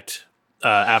respect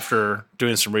after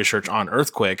doing some research on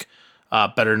Earthquake,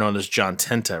 better known as John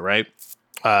Tenta, right?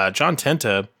 John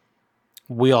Tenta,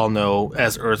 we all know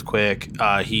as Earthquake.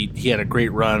 He had a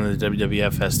great run in the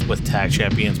WWF with tag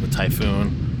champions with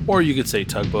Typhoon, or you could say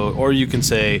Tugboat, or you can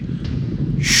say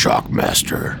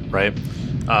Shockmaster, right?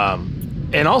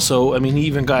 And also, I mean, he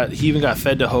even got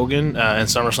fed to Hogan in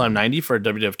SummerSlam 90 for a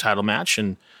WWF title match,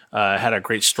 and had a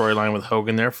great storyline with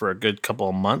Hogan there for a good couple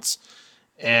of months.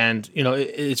 And, you know,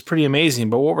 it's pretty amazing.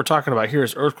 But what we're talking about here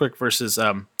is Earthquake versus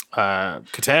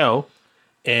Katao.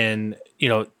 And, you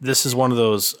know, this is one of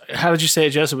those, how did you say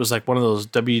it, Jess? It was like one of those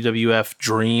WWF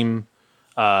dream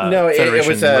no, it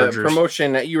was a mergers.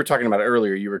 promotion that you were talking about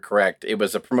earlier. You were correct. It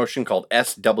was a promotion called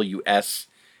SWS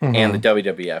and the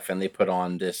WWF, and they put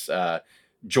on this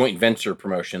joint venture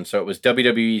promotion. So it was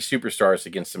WWE superstars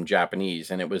against some Japanese,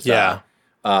 and it was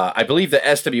I believe the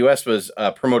SWS was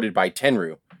promoted by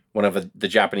Tenryu, one of the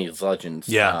Japanese legends.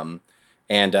 Yeah,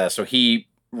 so he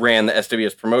ran the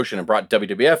SWS promotion and brought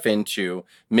WWF in to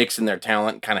mix in their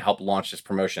talent, kind of help launch this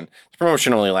promotion. This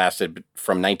promotion only lasted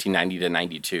from 1990 to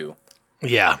 92.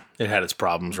 Yeah, it had its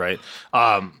problems, right?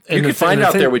 You can find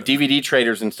out there with DVD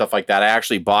traders and stuff like that. I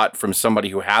actually bought from somebody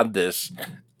who had this.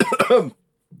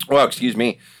 Well, excuse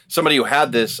me. Somebody who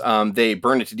had this, they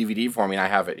burned it to DVD for me, and I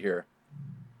have it here.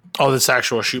 Oh, this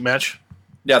actual shoot match?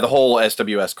 Yeah, the whole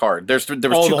SWS card. There was 2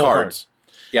 cards.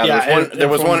 Yeah, there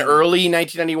was one early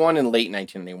 1991 and late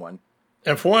 1991.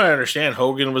 And from what I understand,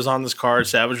 Hogan was on this card,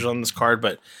 Savage was on this card,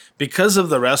 but because of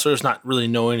the wrestlers not really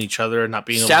knowing each other and not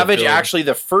being able Savage, to build, actually,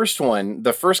 the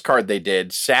first card they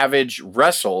did, Savage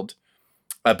wrestled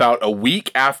about a week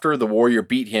after the Warrior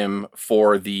beat him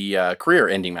for the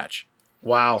career-ending match.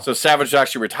 Wow. So Savage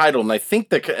actually retired, and I think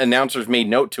the announcers made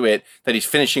note to it that he's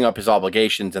finishing up his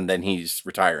obligations and then he's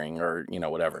retiring or, you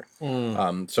know, whatever.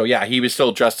 So yeah, he was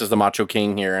still dressed as the Macho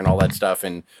King here and all that stuff.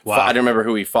 And I don't remember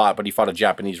who he fought, but he fought a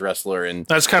Japanese wrestler. And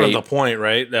that's kind of the point,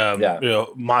 right? You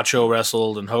know, Macho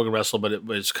wrestled and Hogan wrestled, but it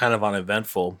was kind of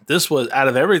uneventful. This was, out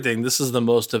of everything, this is the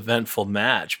most eventful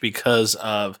match because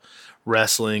of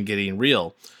wrestling getting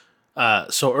real.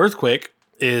 So Earthquake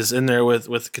is in there with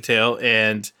Katao,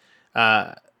 and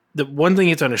the one thing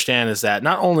you have to understand is that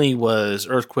not only was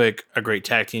Earthquake a great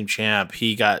tag team champ,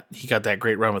 he got that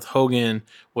great run with Hogan,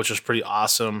 which was pretty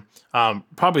awesome.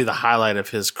 Probably the highlight of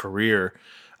his career.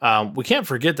 We can't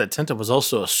forget that Tenta was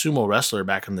also a sumo wrestler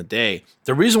back in the day.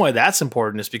 The reason why that's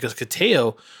important is because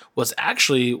Katao was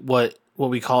actually what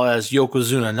we call as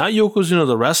Yokozuna, not Yokozuna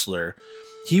the wrestler.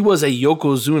 He was a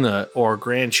Yokozuna or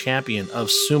grand champion of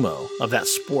sumo, of that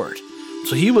sport.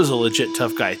 So he was a legit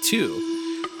tough guy too.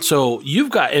 So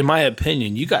you've got, in my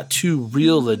opinion, you got 2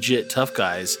 real legit tough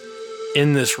guys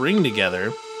in this ring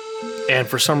together. And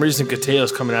for some reason,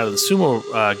 Kateo's coming out of the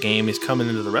sumo game. He's coming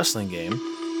into the wrestling game.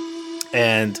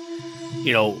 And,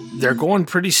 you know, they're going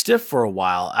pretty stiff for a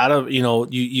while. Out of, you know,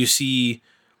 you see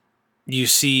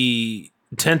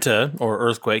Tenta or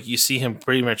Earthquake. You see him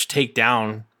pretty much take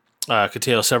down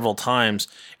Kateo several times.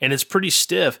 And it's pretty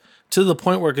stiff to the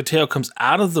point where Kateo comes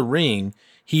out of the ring.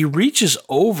 He reaches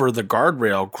over the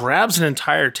guardrail, grabs an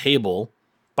entire table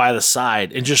by the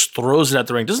side, and just throws it at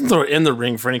the ring. Doesn't throw it in the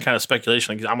ring for any kind of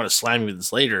speculation, like, I'm going to slam you with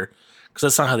this later, because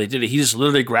that's not how they did it. He just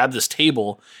literally grabbed this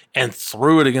table and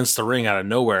threw it against the ring out of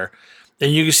nowhere.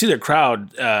 And you can see the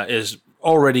crowd is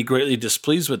already greatly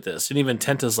displeased with this. And even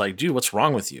Tenta's like, dude, what's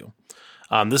wrong with you?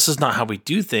 This is not how we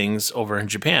do things over in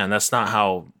Japan. That's not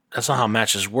how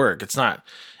matches work. It's not.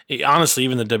 Honestly,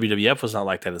 even the WWF was not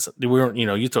like that. We weren't, you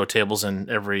know, you throw tables in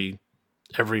every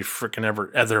freaking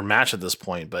other match at this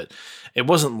point, but it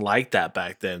wasn't like that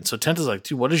back then. So Tenta's like,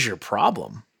 dude, what is your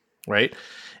problem? Right.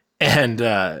 And,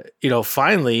 you know,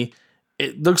 finally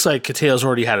it looks like Kateo's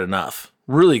already had enough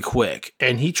really quick.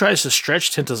 And he tries to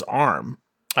stretch Tenta's arm.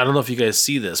 I don't know if you guys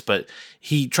see this, but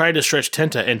he tried to stretch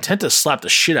Tenta and Tenta slapped the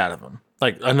shit out of him.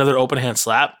 Like another open hand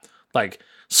slap, like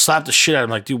slapped the shit out of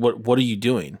him. Like, dude, what are you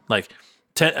doing? Like,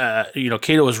 you know,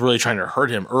 Kato was really trying to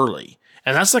hurt him early.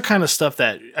 And that's the kind of stuff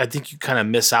that I think you kind of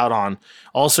miss out on.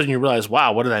 All of a sudden you realize,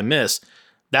 wow, what did I miss?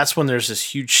 That's when there's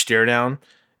this huge stare down,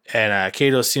 and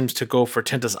Kato seems to go for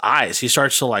Tenta's eyes. He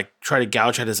starts to like try to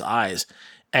gouge at his eyes,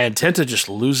 and Tenta just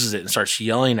loses it and starts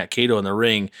yelling at Kato in the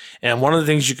ring. And one of the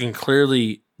things you can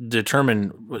clearly determine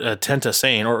Tenta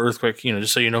saying, or Earthquake, you know,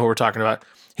 just so you know who we're talking about,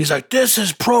 he's like, this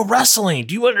is pro wrestling.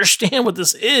 Do you understand what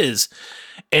this is?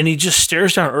 And he just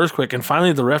stares down Earthquake, and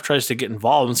finally the ref tries to get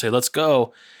involved and say, let's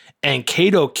go. And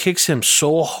Kato kicks him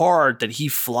so hard that he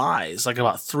flies like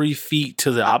about 3 feet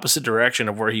to the opposite direction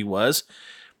of where he was.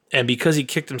 And because he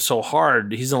kicked him so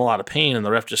hard, he's in a lot of pain, and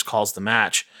the ref just calls the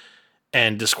match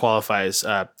and disqualifies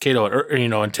Kato. You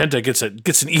know, and Tenta gets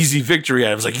an easy victory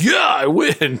out of it. It's like, yeah, I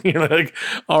win. You know, like,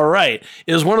 all right.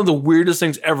 It was one of the weirdest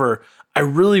things ever. I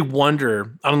really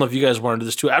wonder, I don't know if you guys wondered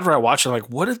this too, after I watched it, I'm like,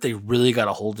 what if they really got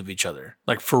a hold of each other?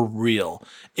 Like, for real.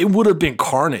 It would have been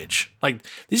carnage. Like,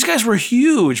 these guys were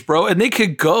huge, bro, and they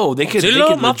could go. They could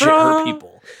legit hurt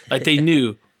people. Like, they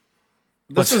knew.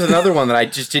 This is another one that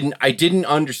I didn't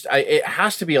understand. It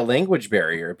has to be a language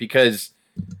barrier because,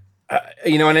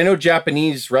 you know, and I know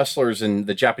Japanese wrestlers and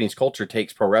the Japanese culture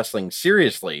takes pro wrestling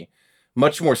seriously,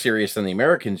 much more serious than the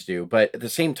Americans do. But at the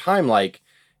same time, like,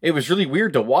 it was really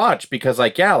weird to watch because,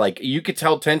 like, yeah, like, you could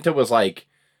tell Tenta was, like,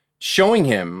 showing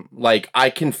him, like, I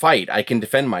can fight, I can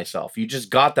defend myself. You just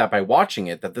got that by watching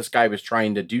it, that this guy was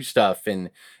trying to do stuff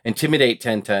and intimidate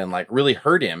Tenta and, like, really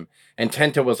hurt him. And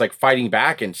Tenta was, like, fighting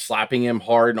back and slapping him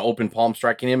hard and open palm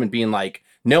striking him and being like,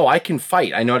 no, I can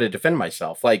fight. I know how to defend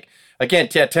myself. Like, again,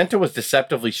 Tenta was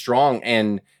deceptively strong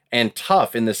and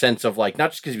tough in the sense of, like,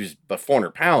 not just because he was about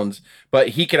 400 pounds, but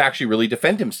he could actually really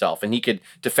defend himself, and he could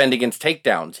defend against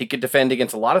takedowns. He could defend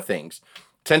against a lot of things.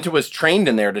 Tenta was trained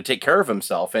in there to take care of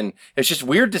himself, and it's just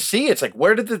weird to see. It's like,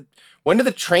 when did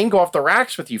the train go off the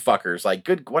racks with you fuckers? Like,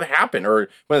 what happened? Or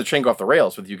when did the train go off the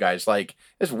rails with you guys? Like,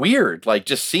 it's weird. Like,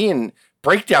 just seeing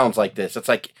breakdowns like this. It's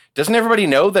like, doesn't everybody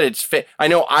know that it's fake? I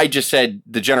know I just said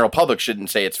the general public shouldn't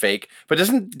say it's fake, but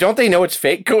don't they know it's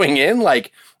fake going in?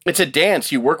 Like, it's a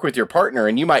dance. You work with your partner,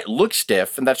 and you might look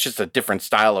stiff, and that's just a different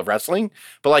style of wrestling.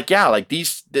 But, like, yeah, like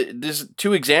there's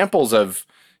two examples of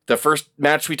the first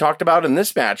match we talked about in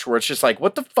this match where it's just like,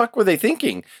 what the fuck were they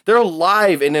thinking? They're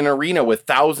live in an arena with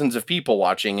thousands of people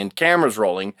watching and cameras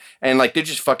rolling, and, like, they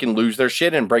just fucking lose their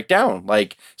shit and break down.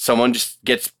 Like, someone just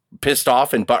gets pissed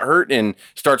off and butthurt and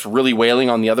starts really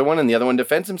wailing on the other one, and the other one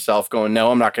defends himself going,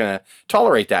 no, I'm not going to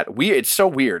tolerate that. It's so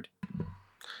weird.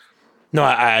 No,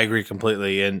 I agree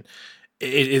completely. And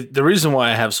the reason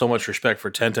why I have so much respect for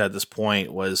Tenta at this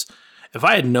point was, if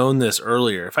I had known this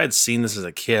earlier, if I had seen this as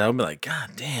a kid, I'd be like, God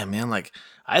damn, man, like,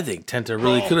 I think Tenta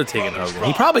really could have taken Hogan.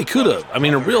 He probably could have. I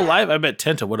mean, in real life, I bet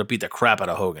Tenta would have beat the crap out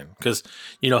of Hogan because,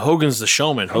 you know, Hogan's the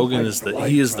showman. Hogan is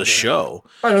the show.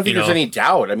 I don't think there's any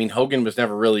doubt. I mean, Hogan was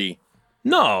never really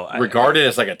regarded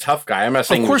as like a tough guy. I'm not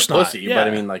saying he was a pussy, but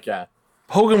I mean, like, yeah.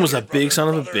 Hogan was a big son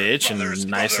of a bitch and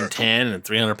nice and tan and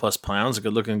 300 plus pounds, a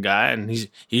good looking guy. And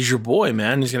he's your boy,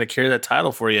 man. He's going to carry that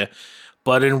title for you.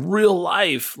 But in real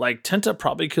life, like, Tenta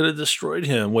probably could have destroyed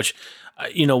him, which,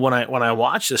 you know, when I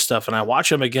watch this stuff and I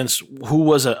watch him against who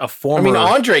was a former. I mean,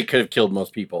 Andre could have killed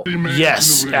most people.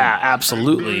 Yes,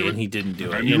 absolutely. And he didn't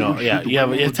do it. You know, yeah, you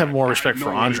have to have more respect for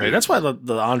Andre. That's why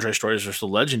the Andre stories are so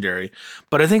legendary.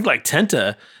 But I think, like,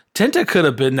 Tenta could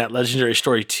have been that legendary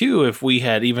story too if we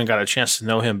had even got a chance to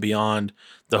know him beyond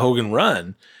the Hogan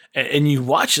run. And you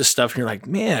watch this stuff and you're like,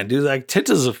 man, dude, like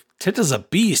Tenta's a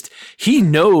beast. He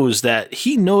knows that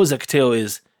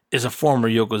Kateo is a former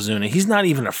Yokozuna. He's not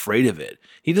even afraid of it.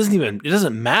 It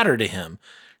doesn't matter to him.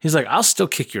 He's like, I'll still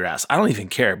kick your ass. I don't even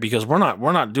care because we're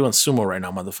not doing sumo right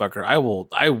now, motherfucker.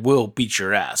 I will beat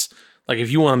your ass. Like,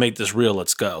 if you want to make this real,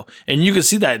 let's go. And you can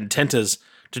see that in Tenta's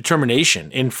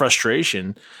determination, in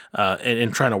frustration,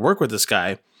 and trying to work with this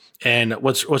guy. And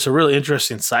what's a really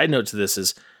interesting side note to this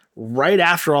is right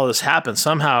after all this happened,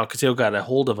 somehow Kateo got a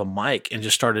hold of a mic and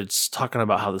just started talking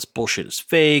about how this bullshit is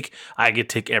fake. I could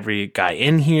take every guy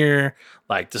in here.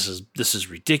 Like, this is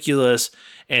ridiculous.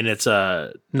 And it's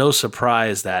no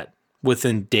surprise that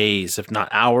within days, if not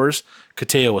hours,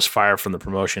 Kateo was fired from the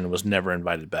promotion and was never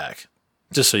invited back.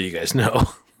 Just so you guys know.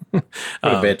 What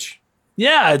a bitch.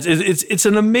 Yeah, it's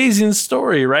an amazing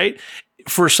story, right?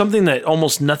 For something that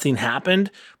almost nothing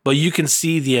happened, but you can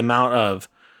see the amount of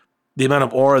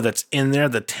aura that's in there,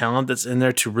 the talent that's in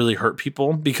there to really hurt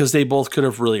people, because they both could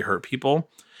have really hurt people.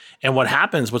 And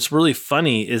what's really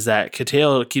funny is that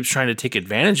Kateo keeps trying to take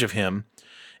advantage of him,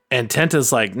 and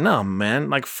Tenta's like, no, man,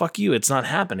 like, fuck you, it's not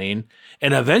happening.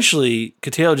 And eventually,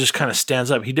 Kateo just kind of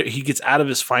stands up. He gets out of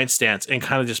his fight stance and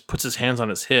kind of just puts his hands on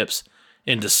his hips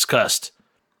in disgust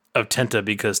of Tenta,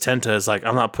 because Tenta is like,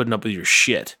 I'm not putting up with your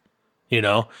shit,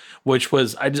 which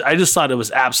was, I just thought it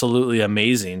was absolutely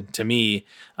amazing to me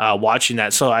watching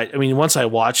that. So, I mean, once I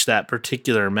watched that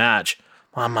particular match,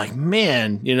 I'm like,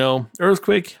 man,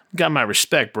 Earthquake got my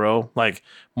respect, bro. Like,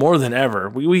 more than ever.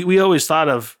 We always thought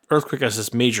of Earthquake as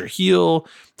this major heel.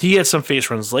 He had some face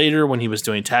runs later when he was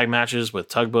doing tag matches with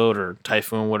Tugboat or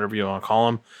Typhoon, whatever you want to call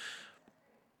him.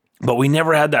 But we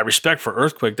never had that respect for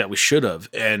Earthquake that we should have.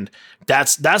 And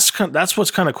that's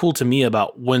what's kind of cool to me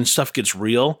about when stuff gets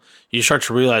real. You start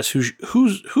to realize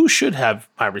who should have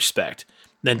my respect.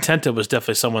 Then Tenta was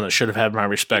definitely someone that should have had my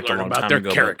respect a long time ago.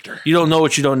 Their character. You don't know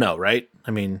what you don't know, right?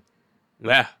 I mean,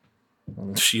 yeah.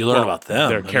 You learn about them.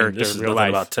 Their character. This is real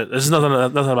nothing life. this is nothing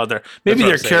about their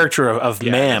their character of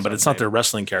man, but it's not their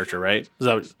wrestling character, right?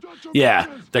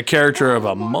 The character of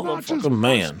a motherfucking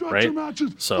man, right?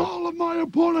 So all of my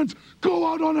opponents go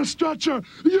out on a stretcher.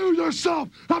 You yourself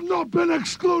have not been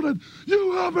excluded.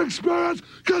 You have experience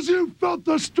because you felt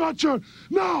the stretcher.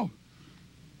 Now,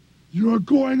 you're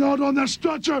going out on the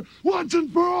stretcher once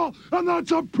and for all, and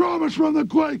that's a promise from the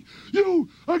Quake. You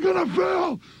are going to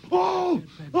feel all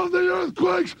of the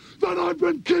earthquakes that I've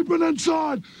been keeping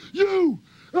inside. You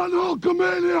and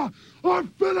Hulkamania are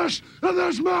finished in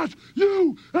this match.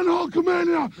 You and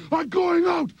Hulkamania are going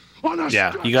out on a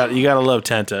stretcher. You gotta love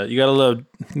Tenta. You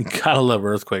gotta love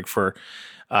Earthquake for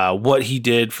what he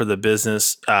did for the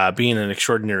business, being an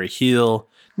extraordinary heel.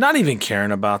 Not even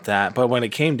caring about that, but when it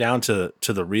came down to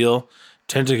the real,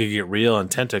 Tenta could get real, and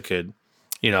Tenta could,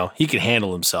 he could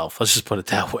handle himself. Let's just put it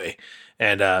that way.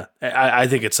 And I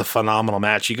think it's a phenomenal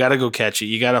match. You got to go catch it.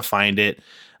 You got to find it.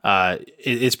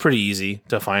 It's pretty easy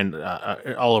to find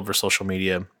all over social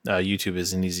media. YouTube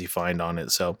is an easy find on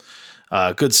it. So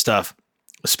good stuff.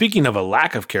 Speaking of a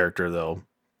lack of character, though,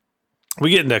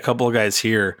 we get into a couple of guys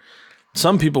here.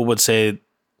 Some people would say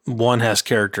one has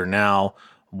character now.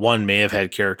 One may have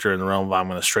had character in the realm of I'm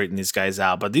going to straighten these guys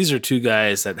out, but these are two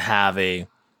guys that have a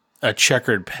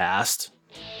checkered past,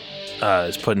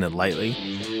 is putting it lightly.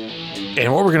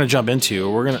 And what we're going to jump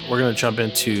into, we're going to jump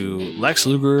into Lex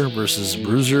Luger versus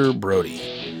Bruiser Brody.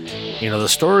 The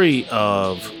story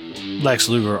of Lex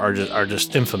Luger are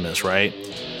just infamous, right?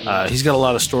 He's got a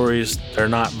lot of stories. They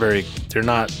don't really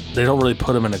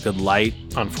put him in a good light,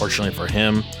 unfortunately for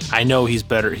him. I know he's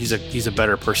better. He's a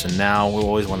better person now. We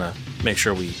always want to make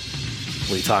sure we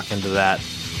talk into that.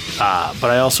 But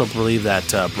I also believe that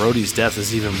Brody's death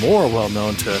is even more well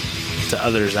known to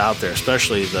others out there,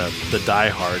 especially the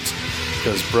diehards,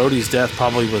 because Brody's death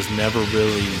probably was never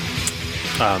really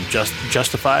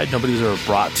justified. Nobody was ever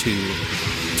brought to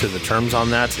the terms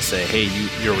on that to say, hey,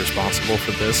 you're responsible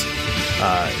for this.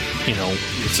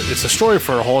 It's a story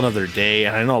for a whole other day,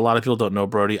 and I know a lot of people don't know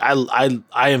Brody. I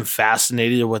am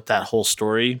fascinated with that whole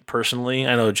story personally.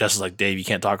 I know Jess is like, Dave, you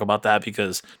can't talk about that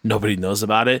because nobody knows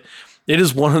about it. It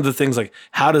is one of the things, like,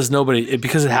 how does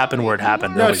because it happened where it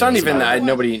happened. No, it's not even that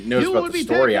nobody knows about the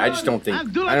story. I don't think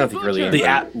really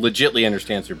anybody legitimately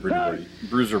understands who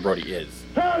Bruiser Brody is.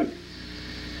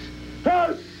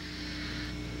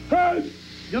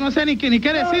 Yo no sé ni qué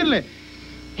decirle.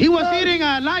 He was eating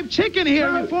a live chicken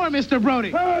here before, Mr.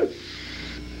 Brody.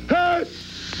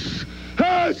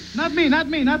 Not me.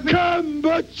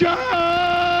 Kombucha!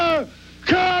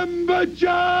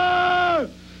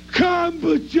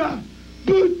 Butcha!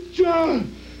 Butcha!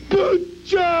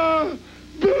 Butcha!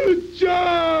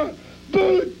 Butcha!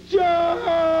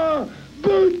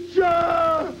 Butcha!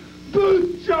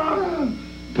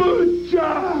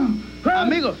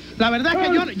 La verdad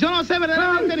que yo no sé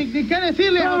verdaderamente ni qué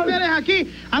decirles a ustedes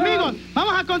aquí. Amigos,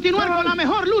 vamos a continuar con la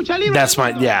mejor lucha libre. That's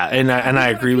my, yeah, and I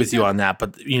agree with you on that.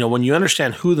 But, you know, when you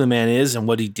understand who the man is and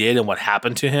what he did and what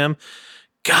happened to him,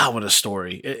 God, what a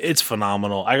story. It's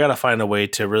phenomenal. I got to find a way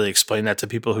to really explain that to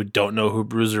people who don't know who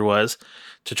Bruiser was,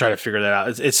 to try to figure that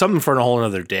out. It's something for a whole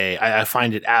another day. I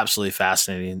find it absolutely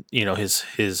fascinating, you know, his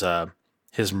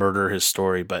murder, his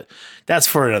story, but that's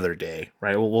for another day,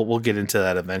 right? We'll get into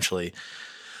that eventually.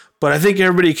 But I think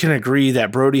everybody can agree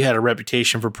that Brody had a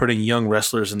reputation for putting young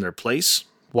wrestlers in their place,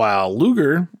 while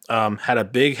Luger had a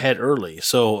big head early.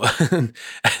 So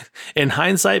in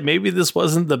hindsight, maybe this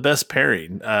wasn't the best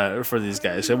pairing for these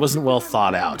guys. It wasn't well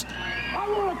thought out. I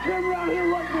want a camera out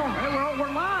here right now. Hey,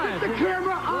 we're live. Get the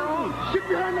camera on. Get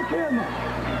behind the camera.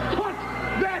 Cut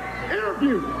that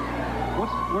interview.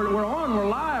 We're on. We're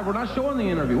live. We're not showing the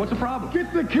interview. What's the problem?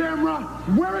 Get the camera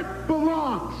where it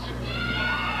belongs.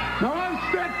 Now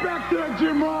I'm sat back there,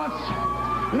 Jim Ross.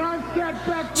 And I'm sat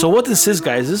back. So what this is,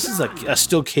 guys, this is a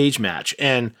steel cage match.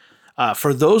 And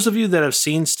for those of you that have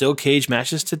seen steel cage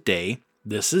matches today,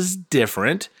 this is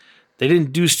different. They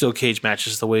didn't do steel cage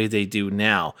matches the way they do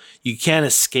now. You can't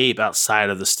escape outside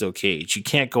of the steel cage. You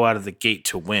can't go out of the gate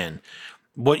to win.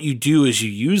 What you do is you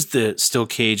use the steel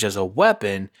cage as a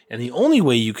weapon, and the only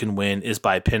way you can win is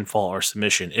by pinfall or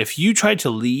submission. If you try to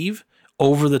leave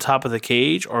over the top of the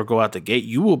cage or go out the gate,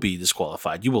 you will be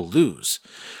disqualified. You will lose.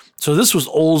 So this was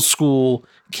old school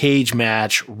cage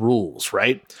match rules,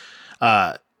 right?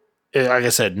 Like I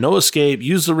said, no escape,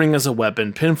 use the ring as a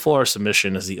weapon, pinfall or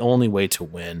submission is the only way to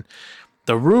win.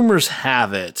 The rumors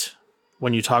have it,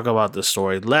 when you talk about this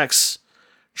story, Lex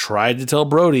tried to tell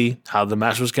Brody how the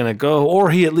match was going to go, or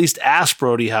he at least asked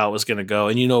Brody how it was going to go.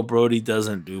 And you know, Brody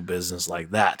doesn't do business like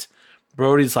that.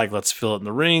 Brody's like, let's fill it in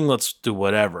the ring, let's do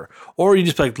whatever. Or you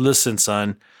just be like, listen,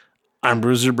 son, I'm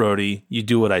Bruiser Brody, you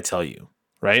do what I tell you.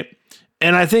 Right?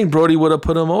 And I think Brody would have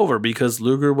put him over because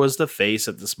Luger was the face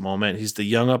at this moment. He's the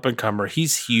young up-and-comer.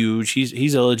 He's huge.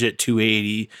 He's a legit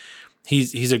 280.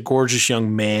 He's a gorgeous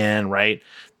young man, right?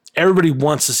 Everybody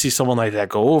wants to see someone like that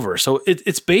go over. So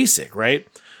it's basic, right?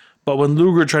 But when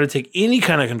Luger tried to take any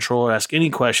kind of control or ask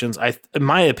any questions, in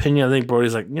my opinion, I think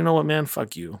Brody's like, you know what, man?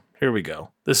 Fuck you. Here we go.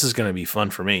 This is going to be fun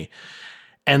for me.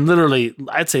 And literally,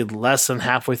 I'd say less than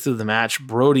halfway through the match,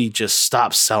 Brody just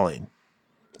stops selling.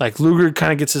 Like Luger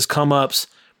kind of gets his come-ups.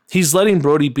 He's letting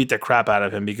Brody beat the crap out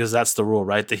of him because that's the rule,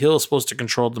 right? The heel is supposed to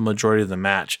control the majority of the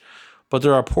match. But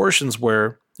there are portions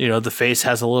where, you know, the face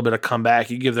has a little bit of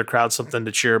comeback. You give the crowd something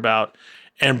to cheer about.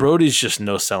 And Brody's just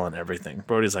no-selling everything.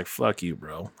 Brody's like, fuck you,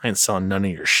 bro. I ain't selling none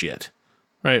of your shit.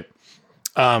 Right?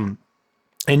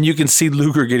 And you can see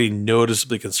Luger getting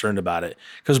noticeably concerned about it.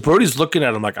 Because Brody's looking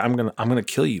at him like, I'm gonna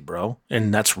kill you, bro.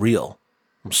 And that's real.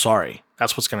 I'm sorry.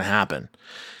 That's what's going to happen.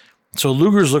 So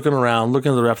Luger's looking around,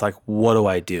 looking at the ref like, what do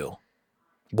I do?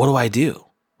 What do I do?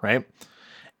 Right?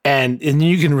 And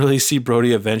you can really see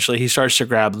Brody eventually. He starts to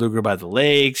grab Luger by the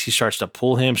legs. He starts to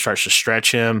pull him, starts to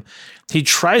stretch him. He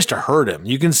tries to hurt him.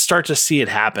 You can start to see it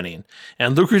happening.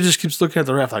 And Luger just keeps looking at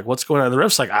the ref like, what's going on? The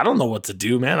ref's like, I don't know what to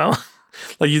do, man.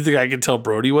 Like, you think I can tell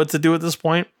Brody what to do at this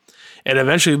point? And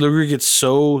eventually Luger gets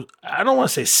so, I don't want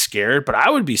to say scared, but I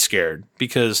would be scared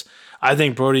because I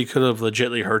think Brody could have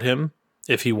legitimately hurt him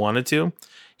if he wanted to.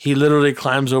 He literally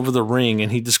climbs over the ring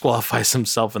and he disqualifies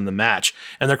himself in the match.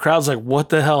 And the crowd's like, what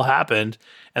the hell happened?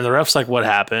 And the ref's like, what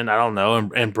happened? I don't know.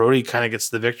 And Brody kind of gets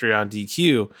the victory on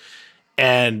DQ.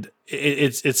 And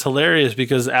it's hilarious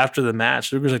because after the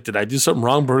match, Luger's like, did I do something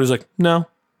wrong? Brody's like, no.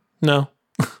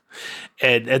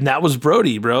 and that was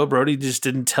Brody, bro. Brody just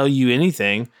didn't tell you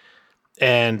anything.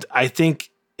 And I think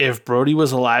if Brody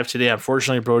was alive today,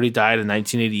 unfortunately, Brody died in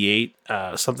 1988.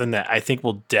 Something that I think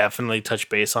we'll definitely touch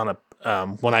base on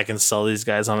when I can sell these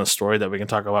guys on a story that we can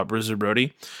talk about Bruiser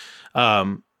Brody.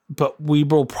 But we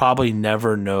will probably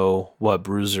never know what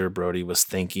Bruiser Brody was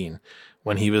thinking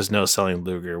when he was no-selling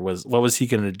Luger. What was he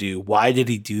going to do? Why did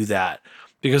he do that?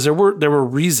 Because there were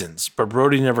reasons, but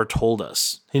Brody never told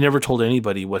us. He never told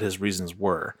anybody what his reasons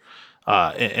were.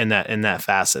 In that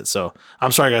facet. So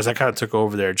I'm sorry, guys, I kind of took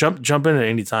over there. Jump in at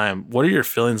any time. What are your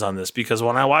feelings on this? Because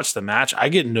when I watch the match, I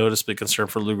get noticeably concerned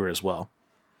for Luger as well.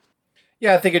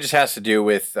 Yeah, I think it just has to do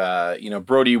with,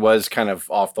 Brody was kind of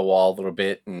off the wall a little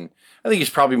bit, and I think he's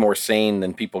probably more sane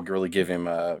than people really give him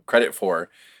credit for.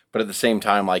 But at the same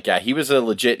time, he was a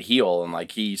legit heel,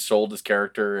 and he sold his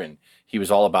character, and he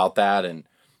was all about that, and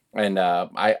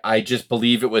I just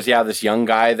believe it was, this young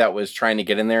guy that was trying to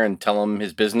get in there and tell him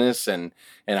his business and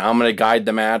I'm going to guide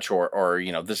the match or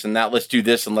this and that. Let's do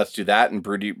this and let's do that. And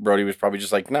Brody was probably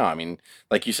just like, no, I mean,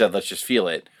 like you said, let's just feel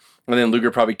it. And then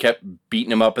Luger probably kept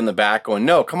beating him up in the back going,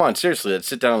 no, come on, seriously, let's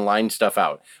sit down and line stuff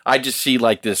out. I just see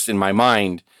like this in my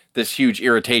mind, this huge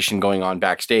irritation going on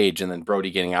backstage, and then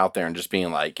Brody getting out there and just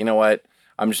being like, you know what?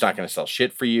 I'm just not going to sell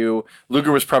shit for you.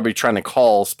 Luger was probably trying to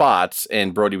call spots,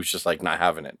 and Brody was just like not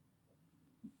having it.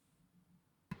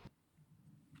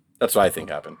 That's what I think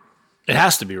happened. It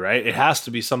has to be, right? It has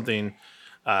to be something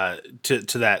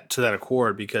to that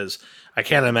accord, because I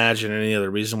can't imagine any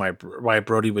other reason why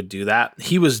Brody would do that.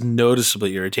 He was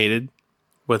noticeably irritated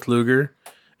with Luger,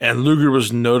 and Luger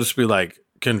was noticeably like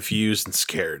confused and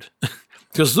scared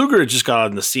because Luger had just got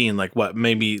on the scene like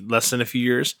maybe less than a few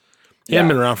years. He hadn't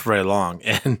been around for very long,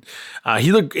 and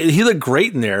he looked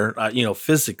great in there,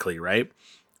 physically, right?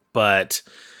 But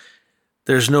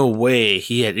there's no way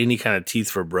he had any kind of teeth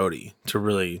for Brody to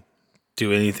really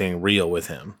do anything real with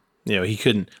him. He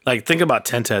couldn't, like, think about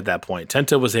Tenta at that point.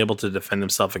 Tenta was able to defend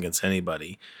himself against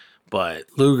anybody, but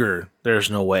Luger, there's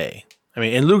no way. I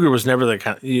mean, and Luger was never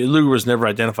Luger was never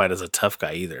identified as a tough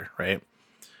guy either, right?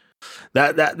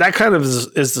 That kind of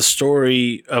is the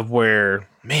story of where,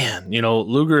 man,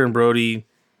 Luger and Brody,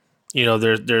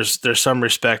 there's some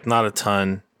respect, not a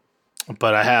ton,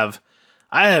 but I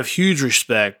have huge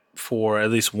respect for at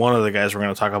least one of the guys we're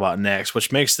going to talk about next,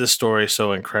 which makes this story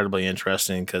so incredibly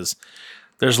interesting because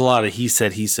there's a lot of he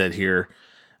said here.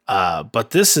 But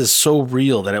this is so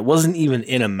real that it wasn't even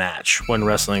in a match when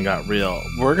wrestling got real.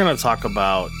 We're going to talk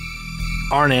about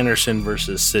Arn Anderson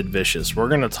versus Sid Vicious. We're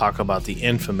going to talk about the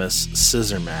infamous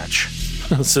scissor match,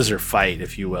 scissor fight,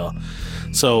 if you will.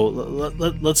 So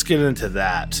let's get into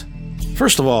that.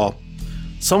 First of all,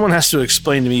 someone has to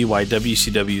explain to me why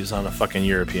WCW is on a fucking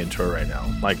European tour right now.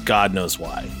 Like, God knows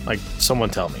why. Like,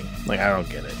 someone tell me. Like, I don't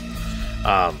get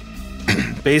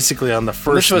it. Basically, on the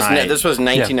first night... This was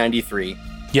 1993.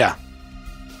 Yeah.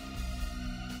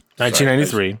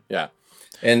 1993. Yeah.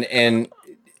 And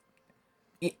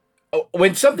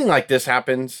when something like this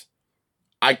happens,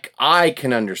 I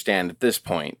can understand at this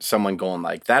point someone going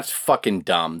like, that's fucking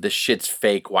dumb. This shit's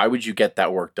fake. Why would you get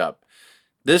that worked up?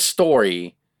 This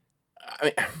story... I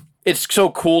mean, it's so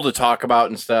cool to talk about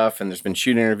and stuff, and there's been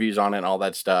shoot interviews on it and all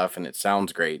that stuff, and it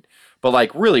sounds great. But,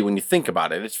 like, really, when you think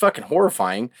about it, it's fucking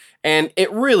horrifying, and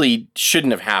it really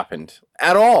shouldn't have happened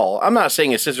at all. I'm not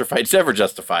saying a scissor fight's ever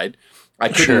justified. I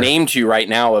couldn't name to you right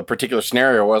now a particular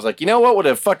scenario where I was like, you know what would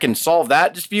have fucking solved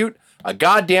that dispute? A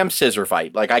goddamn scissor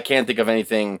fight. Like, I can't think of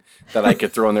anything that I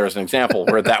could throw in there as an example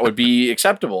where that would be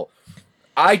acceptable.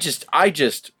 I just,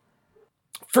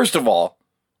 first of all,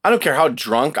 I don't care how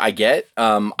drunk I get.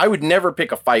 I would never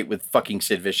pick a fight with fucking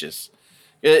Sid Vicious.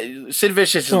 Sid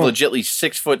Vicious is legitimately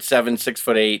 6'7",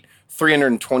 6'8",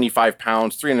 325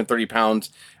 pounds, 330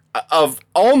 pounds of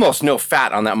almost no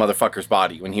fat on that motherfucker's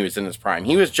body when he was in his prime.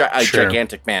 He was a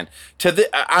gigantic man.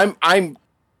 I'm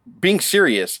being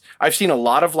serious. I've seen a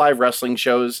lot of live wrestling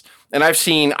shows, and I've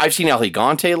seen El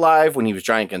Gigante live when he was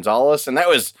Giant Gonzalez, and that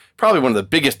was probably one of the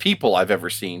biggest people I've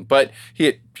ever seen. But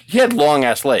he had long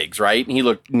ass legs, right? And he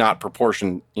looked not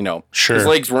proportioned, His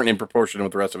legs weren't in proportion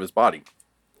with the rest of his body.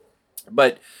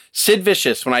 But Sid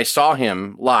Vicious, when I saw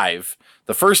him live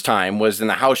the first time, was in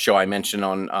the house show I mentioned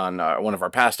on one of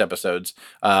our past episodes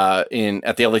at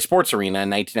the LA Sports Arena in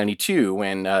 1992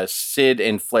 when Sid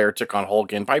and Flair took on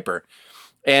Hulk and Piper.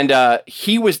 And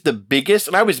he was the biggest,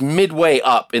 and I was midway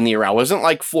up in the arena. I wasn't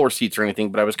like floor seats or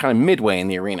anything, but I was kind of midway in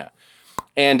the arena.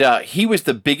 And he was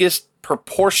the biggest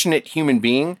proportionate human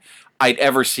being I'd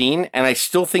ever seen, and I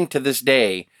still think to this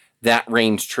day that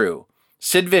reigns true.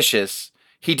 Sid Vicious,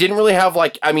 he didn't really have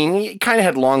he kind of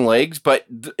had long legs, but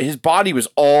his body was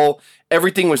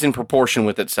everything was in proportion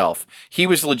with itself. He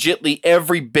was legitimately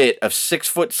every bit of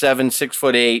 6'7",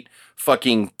 6'8",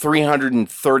 fucking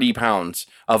 330 pounds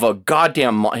of a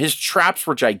goddamn... His traps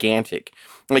were gigantic.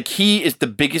 Like, he is the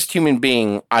biggest human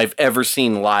being I've ever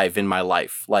seen live in my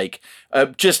life. Like,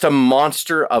 just a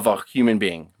monster of a human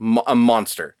being. A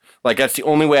monster. Like, that's the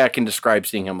only way I can describe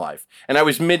seeing him live. And I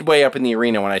was midway up in the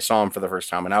arena when I saw him for the first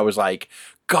time, and I was like,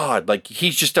 God, like,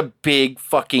 he's just a big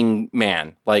fucking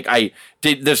man. Like,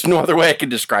 there's no other way I can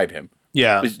describe him.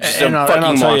 Yeah. He's just a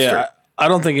fucking monster. I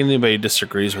don't think anybody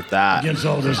disagrees with that. Against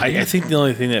all this I think the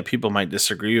only thing that people might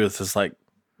disagree with is like,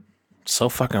 so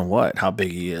fucking what? How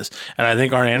big he is? And I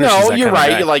think Arn Anderson. No, you're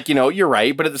right. Like, you're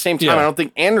right. But at the same time, I don't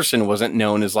think Anderson wasn't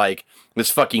known as like this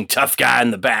fucking tough guy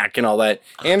in the back and all that.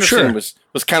 Anderson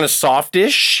was kind of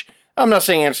softish. I'm not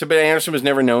saying Anderson, but Anderson was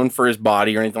never known for his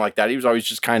body or anything like that. He was always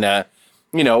just kind of,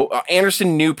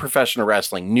 Anderson knew professional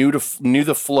wrestling, knew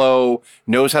the flow,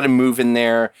 knows how to move in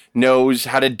there, knows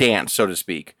how to dance, so to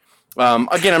speak.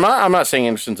 Again, I'm not saying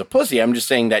Anderson's a pussy. I'm just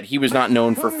saying that he was not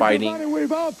known for fighting.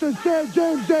 We've often said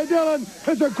James J. Dillon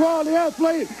is a quality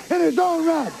athlete in his own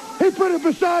right. He put it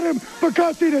beside him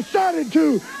because he decided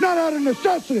to, not out of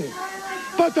necessity.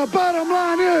 But the bottom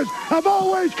line is, I've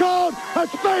always called a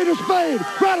spade,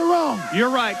 right or wrong. You're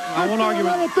right. I won't argue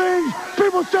with a lot of things.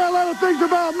 People say a lot of things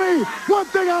about me. One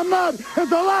thing I'm not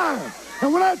is a liar.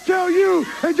 And when I tell you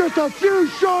in just a few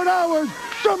short hours,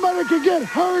 somebody can get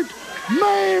hurt,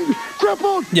 maimed,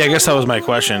 crippled. Yeah, I guess that was my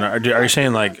question. Are you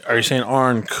saying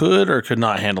Arn could or could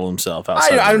not handle himself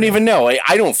outside? I don't even know.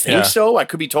 I don't think Yeah. so. I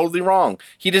could be totally wrong.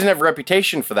 He doesn't have a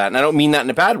reputation for that, and I don't mean that in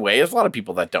a bad way. There's a lot of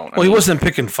people that don't. Well, he wasn't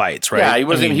picking fights, right? Yeah, he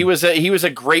wasn't. I mean, he was a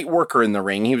great worker in the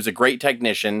ring. He was a great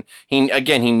technician. He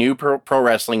knew pro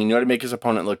wrestling. He knew how to make his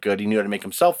opponent look good. He knew how to make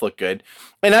himself look good.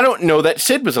 And I don't know that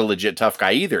Sid was a legit tough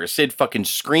guy either. Sid fucking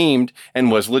screamed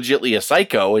and was legitly a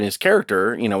psycho in his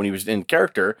character, when he was in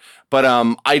character. But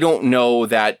I don't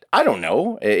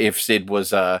know if Sid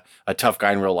was a tough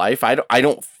guy in real life. I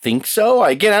don't think so.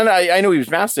 Again, I know he was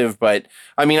massive, but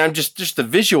I mean, I'm just the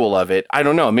visual of it. I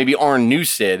don't know. Maybe Arn knew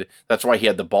Sid. That's why he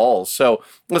had the balls. So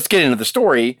let's get into the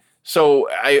story. So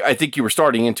I think you were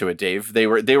starting into it, Dave. They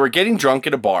were getting drunk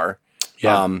at a bar,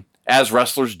 as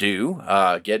wrestlers do,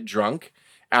 get drunk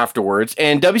afterwards.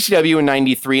 And WCW in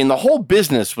 93 and the whole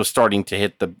business was starting to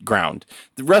hit the ground.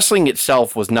 The wrestling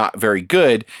itself was not very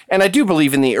good. And I do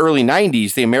believe in the early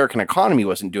 90s, the American economy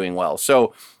wasn't doing well.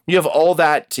 So you have all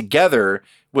that together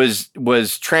was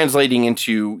translating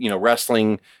into,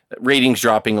 wrestling ratings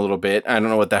dropping a little bit. I don't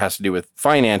know what that has to do with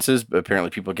finances, but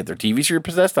apparently people get their TVs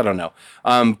repossessed. I don't know.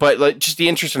 But just the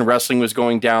interest in wrestling was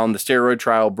going down. The steroid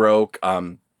trial broke.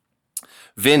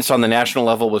 Vince on the national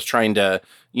level was trying to,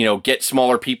 get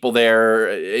smaller people there,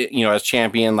 as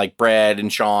champion, like Brad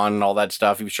and Shawn and all that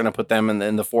stuff. He was trying to put them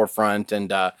in the forefront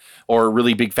and, or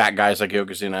really big fat guys like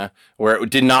Yokozuna, where it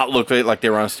did not look like they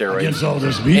were on steroids.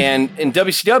 And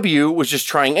WCW was just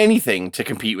trying anything to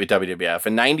compete with WWF.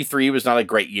 And 93 was not a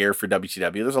great year for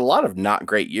WCW. There's a lot of not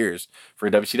great years for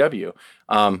WCW.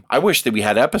 I wish that we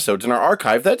had episodes in our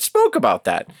archive that spoke about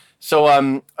that.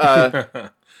 So,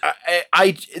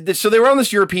 so they were on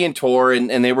this European tour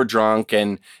and they were drunk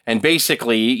and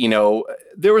basically,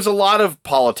 there was a lot of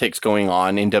politics going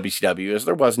on in WCW as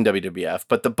there was in WWF,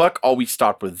 but the buck always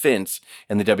stopped with Vince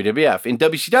and the WWF. In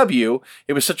WCW,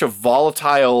 it was such a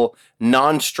volatile,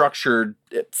 non-structured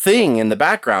thing in the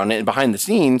background and behind the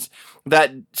scenes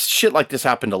that shit like this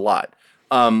happened a lot.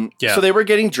 So they were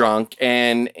getting drunk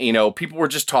and, people were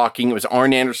just talking. It was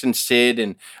Arn Anderson, Sid,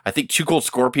 and I think Too Cold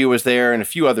Scorpio was there and a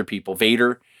few other people,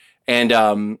 Vader. And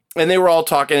they were all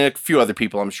talking, and a few other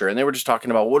people, I'm sure. And they were just talking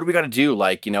about, what do we got to do?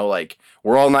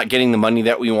 We're all not getting the money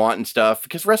that we want and stuff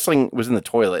because wrestling was in the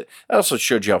toilet. That also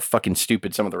showed you how fucking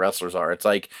stupid some of the wrestlers are. It's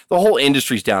like the whole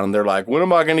industry's down and they're like, when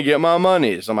am I going to get my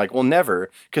monies? I'm like, well, never,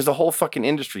 because the whole fucking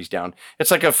industry's down. It's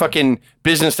like a fucking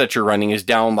business that you're running is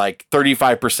down like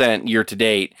 35% year to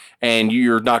date. And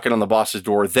you're knocking on the boss's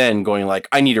door then going like,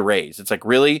 I need a raise. It's like,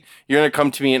 really? You're going to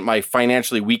come to me at my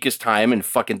financially weakest time and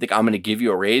fucking think I'm going to give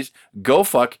you a raise? Go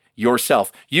fuck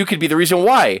yourself. You could be the reason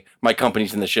why my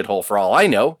company's in the shithole for all I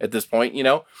know at this point,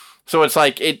 So it's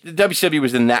like WCW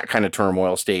was in that kind of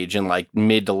turmoil stage in like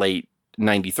mid to late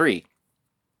 93.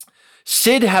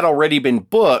 Sid had already been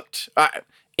booked. I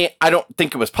don't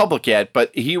think it was public yet,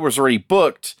 but he was already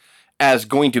booked as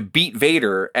going to beat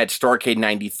Vader at Starrcade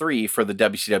 93 for the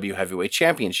WCW Heavyweight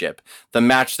Championship. The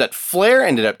match that Flair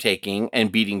ended up taking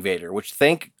and beating Vader, which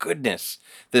thank goodness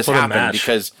this happened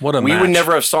because we would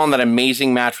never have saw that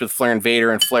amazing match with Flair and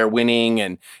Vader and Flair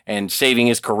winning and saving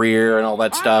his career and all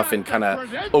that stuff and kind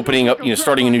of opening up,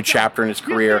 starting a new chapter in his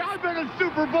career. I've been in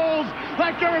Super Bowls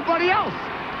like everybody else.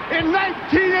 In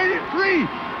 1983,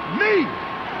 me,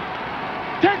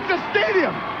 Texas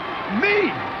Stadium,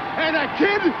 me. And a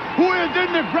kid who is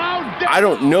in the ground. I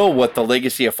don't know what the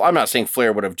legacy of. I'm not saying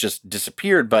Flair would have just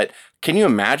disappeared, but can you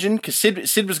imagine? Because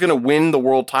Sid was going to win the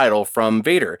world title from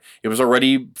Vader. It was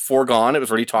already foregone. It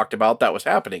was already talked about that was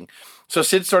happening. So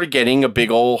Sid started getting a big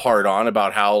old hard on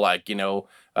about how,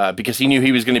 because he knew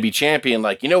he was going to be champion.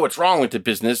 What's wrong with the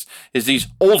business is these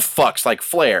old fucks like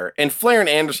Flair. And Flair and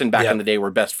Anderson back in the day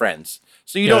were best friends.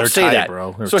 So you don't say that.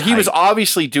 Bro. So he was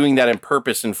obviously doing that on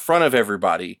purpose in front of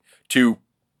everybody to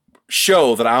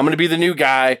show that I'm going to be the new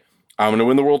guy. I'm going to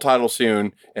win the world title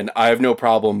soon. And I have no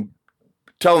problem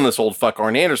telling this old fuck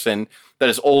Arn Anderson that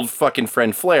his old fucking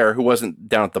friend Flair, who wasn't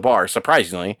down at the bar,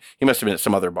 surprisingly, he must have been at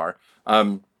some other bar.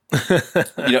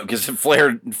 Because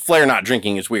Flair not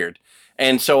drinking is weird.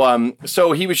 And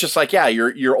so he was just like, yeah,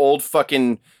 your old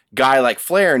fucking guy like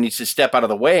Flair needs to step out of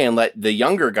the way and let the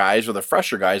younger guys or the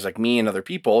fresher guys like me and other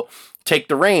people take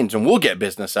the reins and we'll get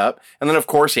business up. And then, of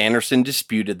course, Anderson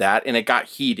disputed that and it got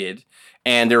heated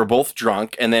and they were both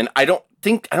drunk. And then I don't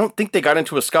think they got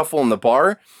into a scuffle in the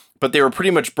bar, but they were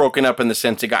pretty much broken up in the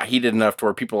sense it got heated enough to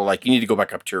where people were like, you need to go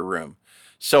back up to your room.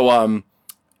 So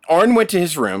Arn went to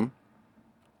his room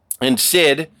and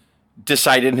Sid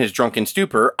decided in his drunken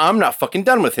stupor, I'm not fucking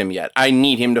done with him yet. I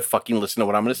need him to fucking listen to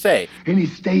what I'm going to say. And he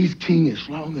stays king as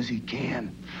long as he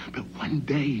can. But one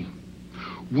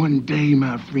day,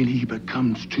 my friend, he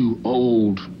becomes too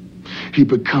old. He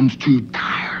becomes too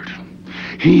tired.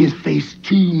 He has faced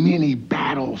too many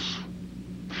battles.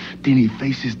 Then he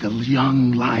faces the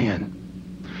young lion.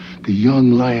 The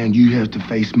young lion you have to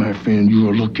face, my friend. You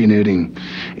are looking at him,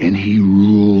 and he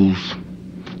rules.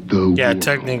 Yeah,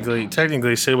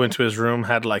 technically, Sid went to his room,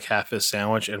 had like half his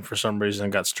sandwich, and for some reason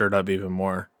got stirred up even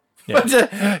more.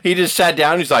 Yeah. He just sat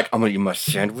down. He's like, "I'm gonna eat my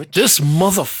sandwich. This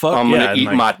motherfucker. I'm gonna eat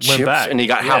my chips." And he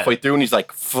got halfway through, and he's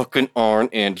like, "Fucking Arn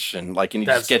Anderson!" Like, and he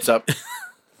just gets up.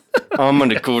 I'm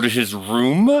gonna go to his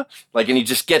room. Like, and he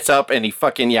just gets up and he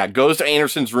fucking goes to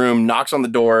Anderson's room, knocks on the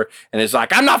door, and is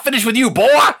like, "I'm not finished with you,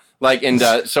 boy." Like, and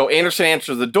so Anderson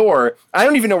answers the door. I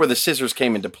don't even know where the scissors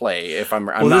came into play. If I'm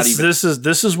not even.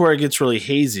 This is where it gets really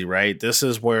hazy, right? This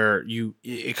is where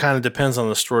it kind of depends on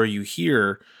the story you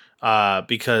hear,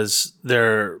 because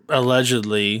they're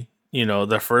allegedly,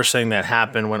 the first thing that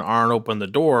happened when Arn opened the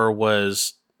door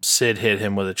was Sid hit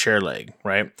him with a chair leg,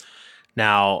 right?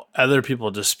 Now, other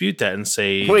people dispute that and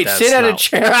say, "Wait, Sid had a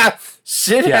chair.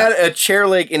 Sid had a chair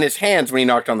leg in his hands when he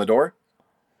knocked on the door."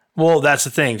 Well, that's the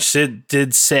thing. Sid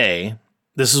did say,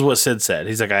 this is what Sid said.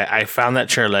 He's like, I found that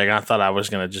chair leg and I thought I was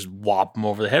going to just whop him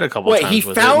over the head a couple times. Wait, he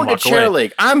found a chair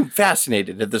leg. I'm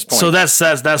fascinated at this point. So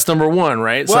that's number one,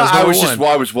 right? Well,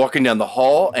 I was walking down the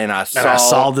hall and I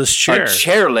saw this chair. A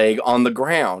chair leg on the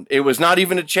ground. It was not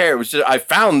even a chair. It was just, I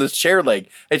found this chair leg.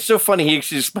 It's so funny.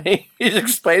 He's explaining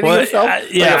himself like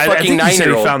a fucking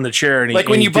 9-year-old. He found the chair. And like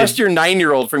when you bust your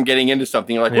 9-year-old from getting into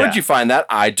something, you're like, where'd you find that?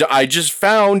 I just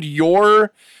found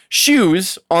your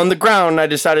shoes on the ground and I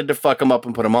decided to fuck them up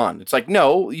and put them on. It's like,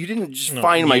 no, you didn't just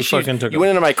find my shoes. You went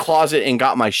into my closet and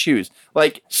got my shoes.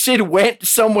 Like, Sid went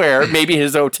somewhere, maybe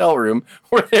his hotel room,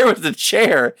 where there was a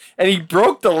chair and he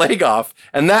broke the leg off.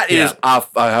 And that is, I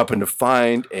happened to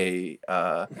find a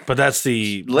but that's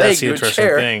the interesting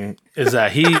thing is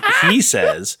that he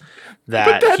says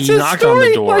that he knocked on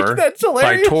the door. That's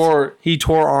hilarious. He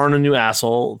tore Arn a new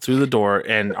asshole through the door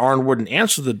and Arn wouldn't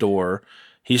answer the door.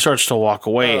 He starts to walk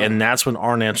away, and that's when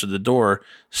Arn answered the door.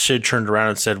 Sid turned around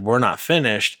and said, "We're not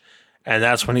finished." And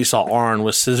that's when he saw Arn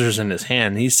with scissors in his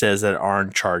hand. He says that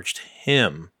Arn charged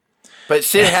him. But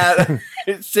Sid had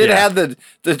had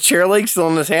the chair leg still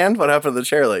in his hand. What happened to the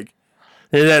chair leg?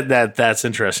 That's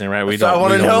interesting, right? I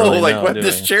want to know, what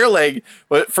this chair leg.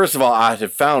 But first of all, I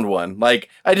had found one. Like,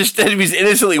 I just was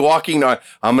innocently walking on.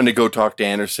 I'm going to go talk to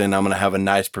Anderson. I'm going to have a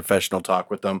nice professional talk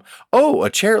with him. Oh, a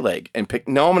chair leg, and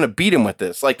I'm going to beat him with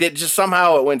this. Like, it just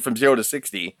somehow it went from 0 to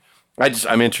 60.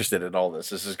 I'm interested in all this.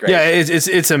 This is great. Yeah,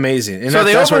 it's amazing. And so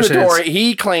they open the door.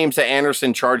 He claims that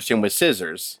Anderson charged him with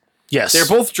scissors. Yes, they're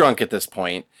both drunk at this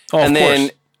point. Oh, and of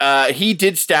course. Then he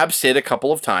did stab Sid a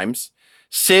couple of times.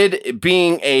 Sid,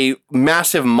 being a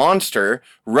massive monster,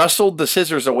 wrestled the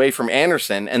scissors away from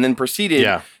Anderson and then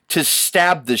proceeded to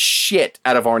stab the shit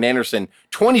out of Arn Anderson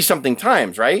 20-something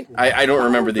times, right? I don't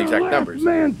remember the exact numbers.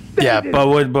 Yeah, but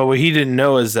what he didn't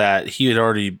know is that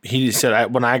he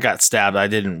said, when I got stabbed, I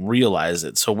didn't realize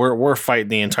it. So we're fighting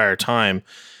the entire time,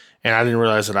 and I didn't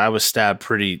realize that I was stabbed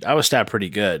pretty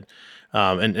good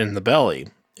in the belly.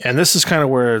 And this is kind of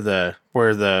where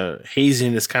the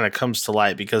haziness kind of comes to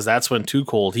light, because that's when Too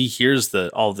Cold, he hears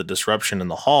all the disruption in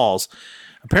the halls.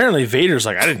 Apparently Vader's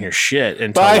like, I didn't hear shit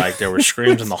until like there were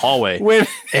screams in the hallway.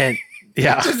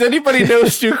 Does anybody know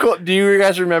Too Cold? Do you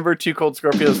guys remember Too Cold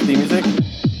Scorpio's theme music?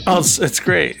 Oh, it's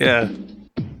great. Yeah.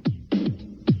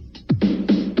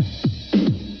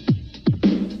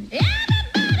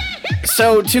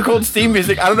 So, Too Cold's theme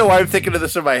music, I don't know why I'm thinking of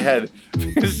this in my head.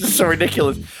 It's just so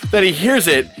ridiculous that he hears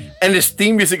it and his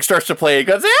theme music starts to play. It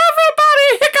goes,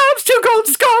 everybody, here comes Too Cold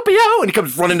Scorpio. And he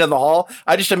comes running down the hall.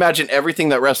 I just imagine everything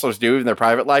that wrestlers do in their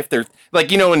private life. They're like,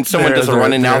 when someone does a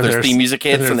run-in now, their theme music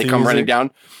hits and they come running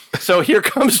down. So here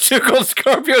comes Too Cold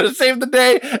Scorpio to save the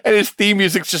day, and his theme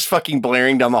music's just fucking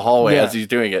blaring down the hallway as he's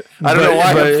doing it. I don't know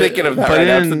why I'm thinking of that right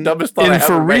now. It's the dumbest thought I have.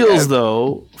 For reals,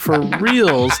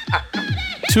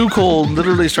 Too Cold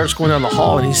literally starts going down the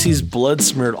hall, and he sees blood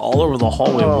smeared all over the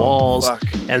hallway walls. Fuck.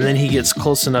 And then he gets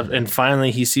close enough, and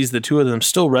finally he sees the two of them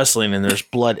still wrestling, and there's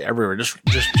blood everywhere,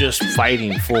 just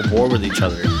fighting full bore with each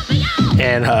other.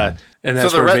 And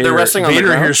that's so where Vader, they're wrestling on the Vader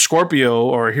ground? hears Scorpio,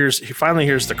 or he finally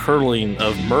hears the curdling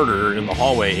of murder in the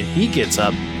hallway, and he gets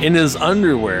up in his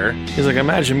underwear. He's like,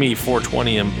 imagine me,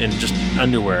 420, in just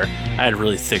underwear. I had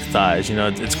really thick thighs.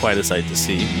 It's quite a sight to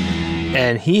see.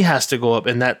 And he has to go up,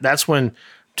 and that's when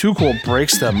Too Cool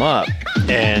breaks them up,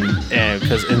 and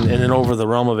then over the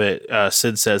realm of it,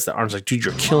 Sid says that Arn's like, dude,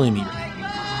 you're killing me.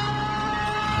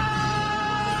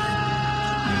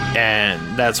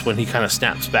 And that's when he kind of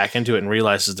snaps back into it and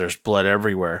realizes there's blood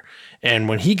everywhere. And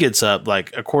when he gets up,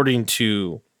 like according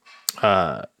to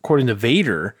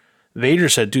Vader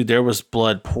said, dude, there was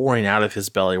blood pouring out of his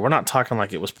belly. We're not talking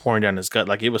like it was pouring down his gut,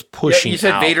 like it was pushing. You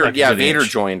said out, Vader. like Vader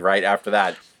joined right after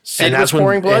that. Sid was when,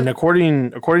 pouring blood. And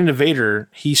according to Vader,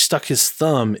 he stuck his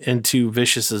thumb into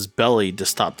Vicious's belly to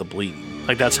stop the bleeding.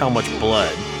 Like that's how much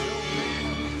blood.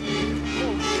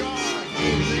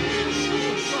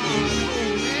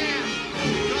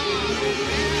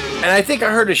 And I think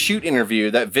I heard a shoot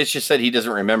interview that Vicious said he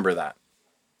doesn't remember that.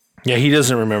 Yeah, he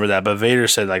doesn't remember that, but Vader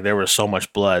said like there was so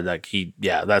much blood, like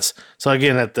that's so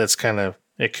again that's kind of,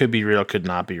 it could be real, could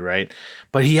not be, right?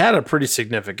 But he had a pretty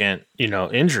significant,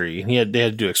 injury. They had to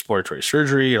do exploratory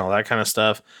surgery and all that kind of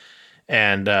stuff,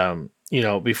 and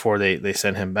before they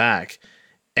sent him back.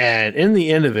 And in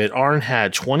the end of it, Arn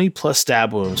had 20 plus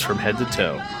stab wounds from head to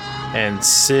toe, and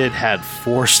Sid had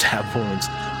 4 stab wounds.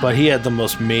 But he had the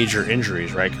most major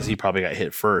injuries, right? Because he probably got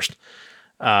hit first.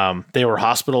 They were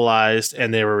hospitalized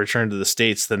and they were returned to the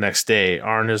States the next day.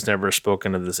 Arn has never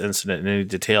spoken of this incident in any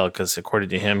detail because, according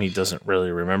to him, he doesn't really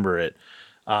remember it.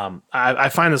 I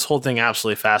find this whole thing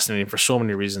absolutely fascinating for so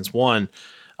many reasons. One,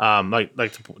 to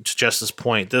Jess's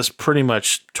point, this pretty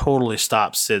much totally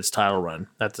stopped Sid's title run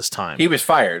at this time. He was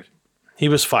fired.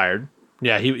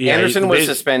 Yeah, Anderson was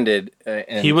suspended.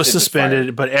 He was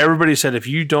suspended, but everybody said, if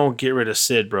you don't get rid of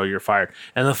Sid, bro, you're fired.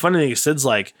 And the funny thing is, Sid's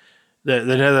like,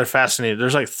 they're fascinated.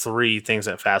 There's like 3 things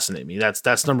that fascinate me.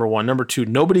 That's number 1. Number 2,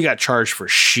 nobody got charged for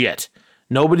shit.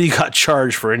 Nobody got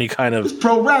charged for any kind of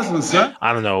pro wrestling, sir.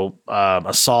 I don't know,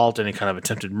 assault, any kind of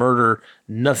attempted murder.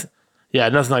 Nothing. Yeah,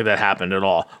 nothing like that happened at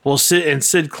all. Well,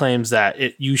 Sid claims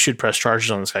that you should press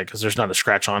charges on this guy because there's not a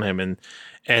scratch on him,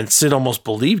 and Sid almost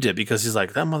believed it because he's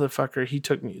like, that motherfucker, he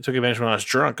took advantage when I was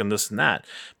drunk and this and that.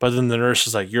 But then the nurse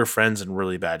is like, your friend's in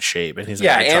really bad shape, and he's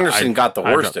like, Anderson got the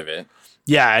worst of it.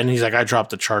 Yeah, and he's like, I dropped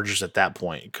the charges at that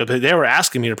point because they were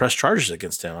asking me to press charges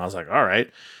against him. I was like, all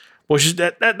right, which is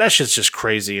that shit's just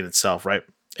crazy in itself, right?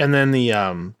 And then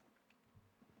the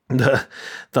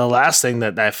last thing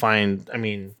that I find,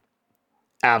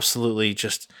 absolutely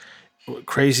just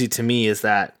crazy to me is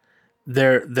that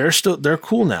they're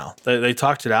cool now. They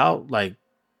talked it out, like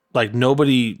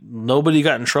nobody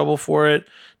got in trouble for it.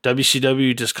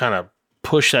 WCW just kind of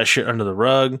pushed that shit under the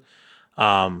rug.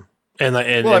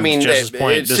 Justice's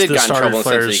point, Sid got in trouble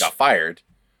since he got fired.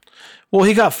 Well,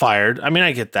 he got fired.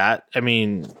 I get that.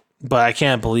 But I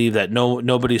can't believe that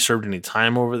nobody served any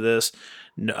time over this.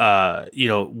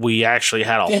 We actually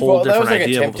had a whole different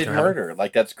idea. That was like attempted murder.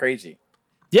 Like, that's crazy.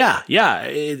 Yeah,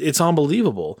 it's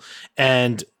unbelievable.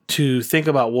 And to think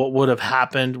about what would have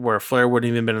happened where Flair wouldn't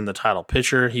even been in the title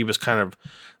picture, he was kind of,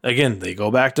 again, they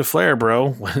go back to Flair,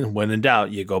 bro. When in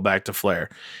doubt, you go back to Flair.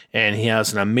 And he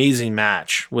has an amazing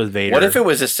match with Vader. What if it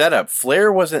was a setup?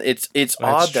 Flair wasn't, it's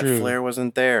odd that Flair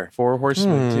wasn't there. 4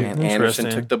 Horsemen, too. And Anderson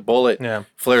took the bullet. Yeah.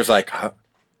 Flair's like,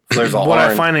 Flair's all what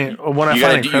Arn. I find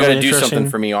you gotta do something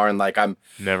for me, Arn. Like, I'm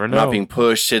not being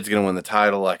pushed. Sid's gonna win the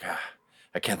title. Like,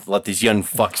 I can't let these young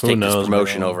fucks take this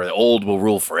promotion over. The old will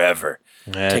rule forever.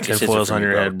 Yeah, take a scissor for me,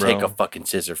 bro. Head, bro. Take a fucking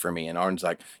scissor for me. And Arn's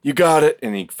like, you got it.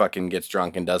 And he fucking gets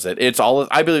drunk and does it.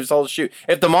 I believe it's all a shoot.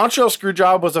 If the Montreal screw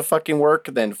job was a fucking work,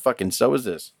 then fucking so is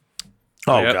this.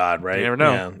 Oh, yep. God, right? You never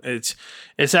know. Yeah,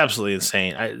 it's absolutely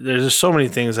insane. There's just so many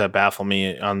things that baffle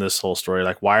me on this whole story.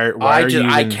 Like, why are you?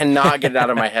 I cannot get it out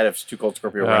of my head if Stu Cold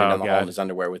Scorpio running down the hall in his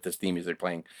underwear with this theme music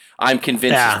playing. I'm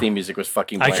convinced his theme music was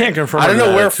fucking playing. I can't confirm. I don't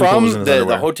know where from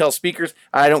the hotel speakers.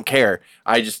 I don't care.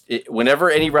 Whenever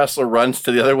any wrestler runs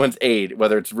to the other one's aid,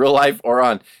 whether it's real life or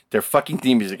on, their fucking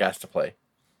theme music has to play.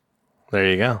 There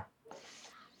you go.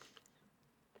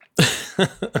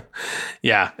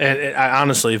 Yeah, and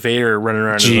honestly, Vader running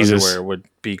around in his underwear would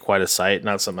be quite a sight.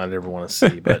 Not something I'd ever want to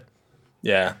see, but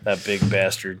yeah, that big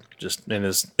bastard just in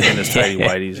his tidy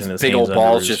whities and his big old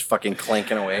balls just fucking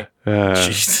clanking away.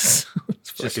 Jesus,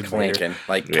 just clanking.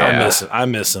 Like, yeah. I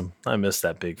miss him. I miss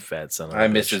that big fat son. I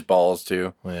miss his balls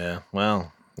too. Yeah,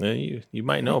 well, you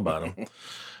might know about him.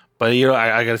 But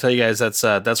I got to tell you guys, that's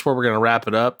where we're gonna wrap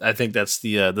it up. I think that's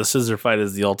the scissor fight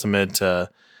is the ultimate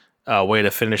way to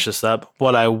finish this up.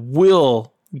 What I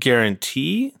will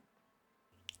guarantee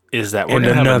is that we're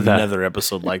going to have another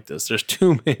episode like this. There's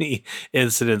too many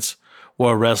incidents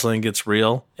where wrestling gets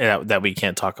real that we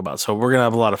can't talk about. So we're going to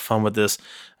have a lot of fun with this.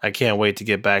 I can't wait to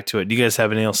get back to it. Do you guys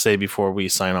have anything else to say before we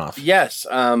sign off? Yes.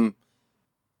 It's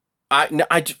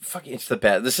the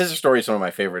best. The scissor story is one of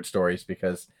my favorite stories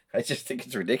because I just think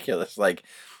it's ridiculous. Like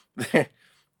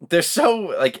they're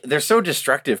so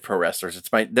destructive, pro wrestlers.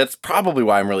 That's probably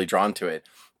why I'm really drawn to it.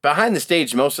 Behind the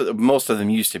stage, most of them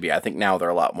used to be. I think now they're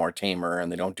a lot more tamer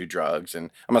and they don't do drugs.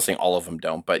 And I'm not saying all of them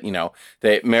don't, but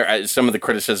some of the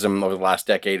criticism over the last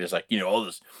decade is like,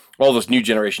 all this new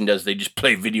generation does, they just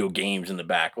play video games in the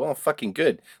back. Well, fucking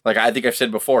good. Like I think I've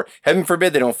said before, heaven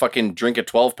forbid they don't fucking drink a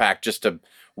 12-pack just to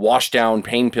wash down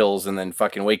pain pills and then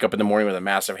fucking wake up in the morning with a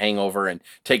massive hangover and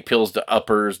take pills to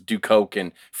uppers, do coke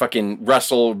and fucking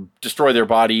wrestle, destroy their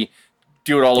body,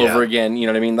 do it all over again. You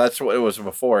know what I mean? That's what it was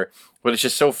before. But it's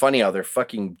just so funny how they're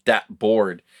fucking that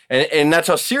bored. And that's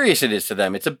how serious it is to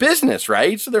them. It's a business,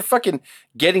 right? So they're fucking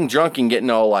getting drunk and getting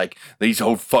all like, these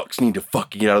old fucks need to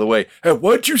fucking get out of the way. Hey,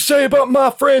 what'd you say about my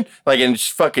friend? Like, and it's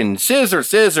fucking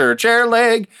scissor, chair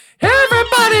leg.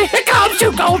 Everybody, here comes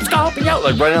you, Gold Scorpio.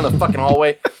 Like, running down the fucking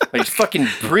hallway. Like, it's fucking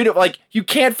burrito. Like, you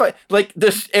can't fight. Like,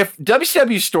 this, if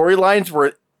WCW storylines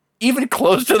were even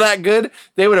close to that good,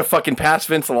 they would have fucking passed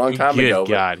Vince a long time ago.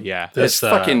 God, yeah. It's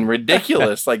fucking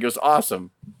ridiculous. Like, it was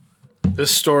awesome.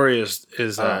 This story is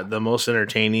the most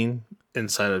entertaining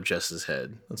inside of Jess's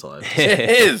head. That's all I have to say. It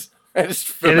is. And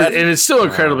it's still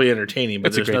incredibly entertaining, but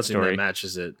It's a there's great nothing story. that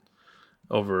matches it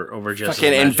over Jess's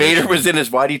Fucking, and Vader imagination. was in his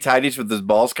whitey-tighties with his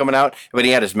balls coming out, but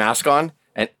he had his mask on,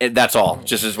 and that's all.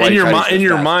 Just his whitey-tighties. In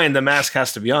your mind, the mask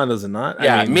has to be on, does it not?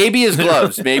 Yeah, I mean, maybe his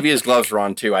gloves. Maybe his gloves were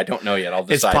on, too. I don't know yet. I'll it's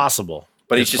decide. possible.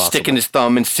 But It's he's just possible. sticking his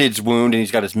thumb in Sid's wound, and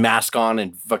he's got his mask on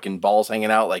and fucking balls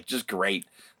hanging out. Like, just great.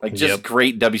 Like, just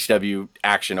great WCW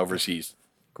action overseas.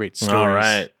 Great stories. All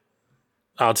right.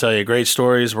 I'll tell you, great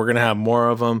stories. We're going to have more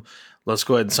of them. Let's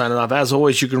go ahead and sign it off. As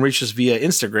always, you can reach us via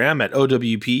Instagram at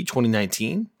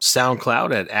OWP2019,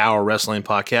 SoundCloud at Our Wrestling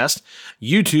Podcast,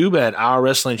 YouTube at Our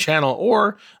Wrestling Channel,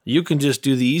 or you can just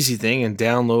do the easy thing and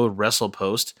download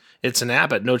WrestlePost. It's an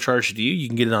app at no charge to you. You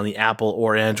can get it on the Apple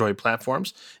or Android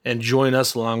platforms and join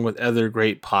us along with other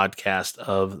great podcasts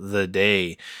of the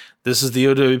day. This is the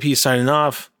OWP signing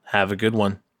off. Have a good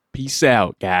one. Peace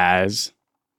out, guys.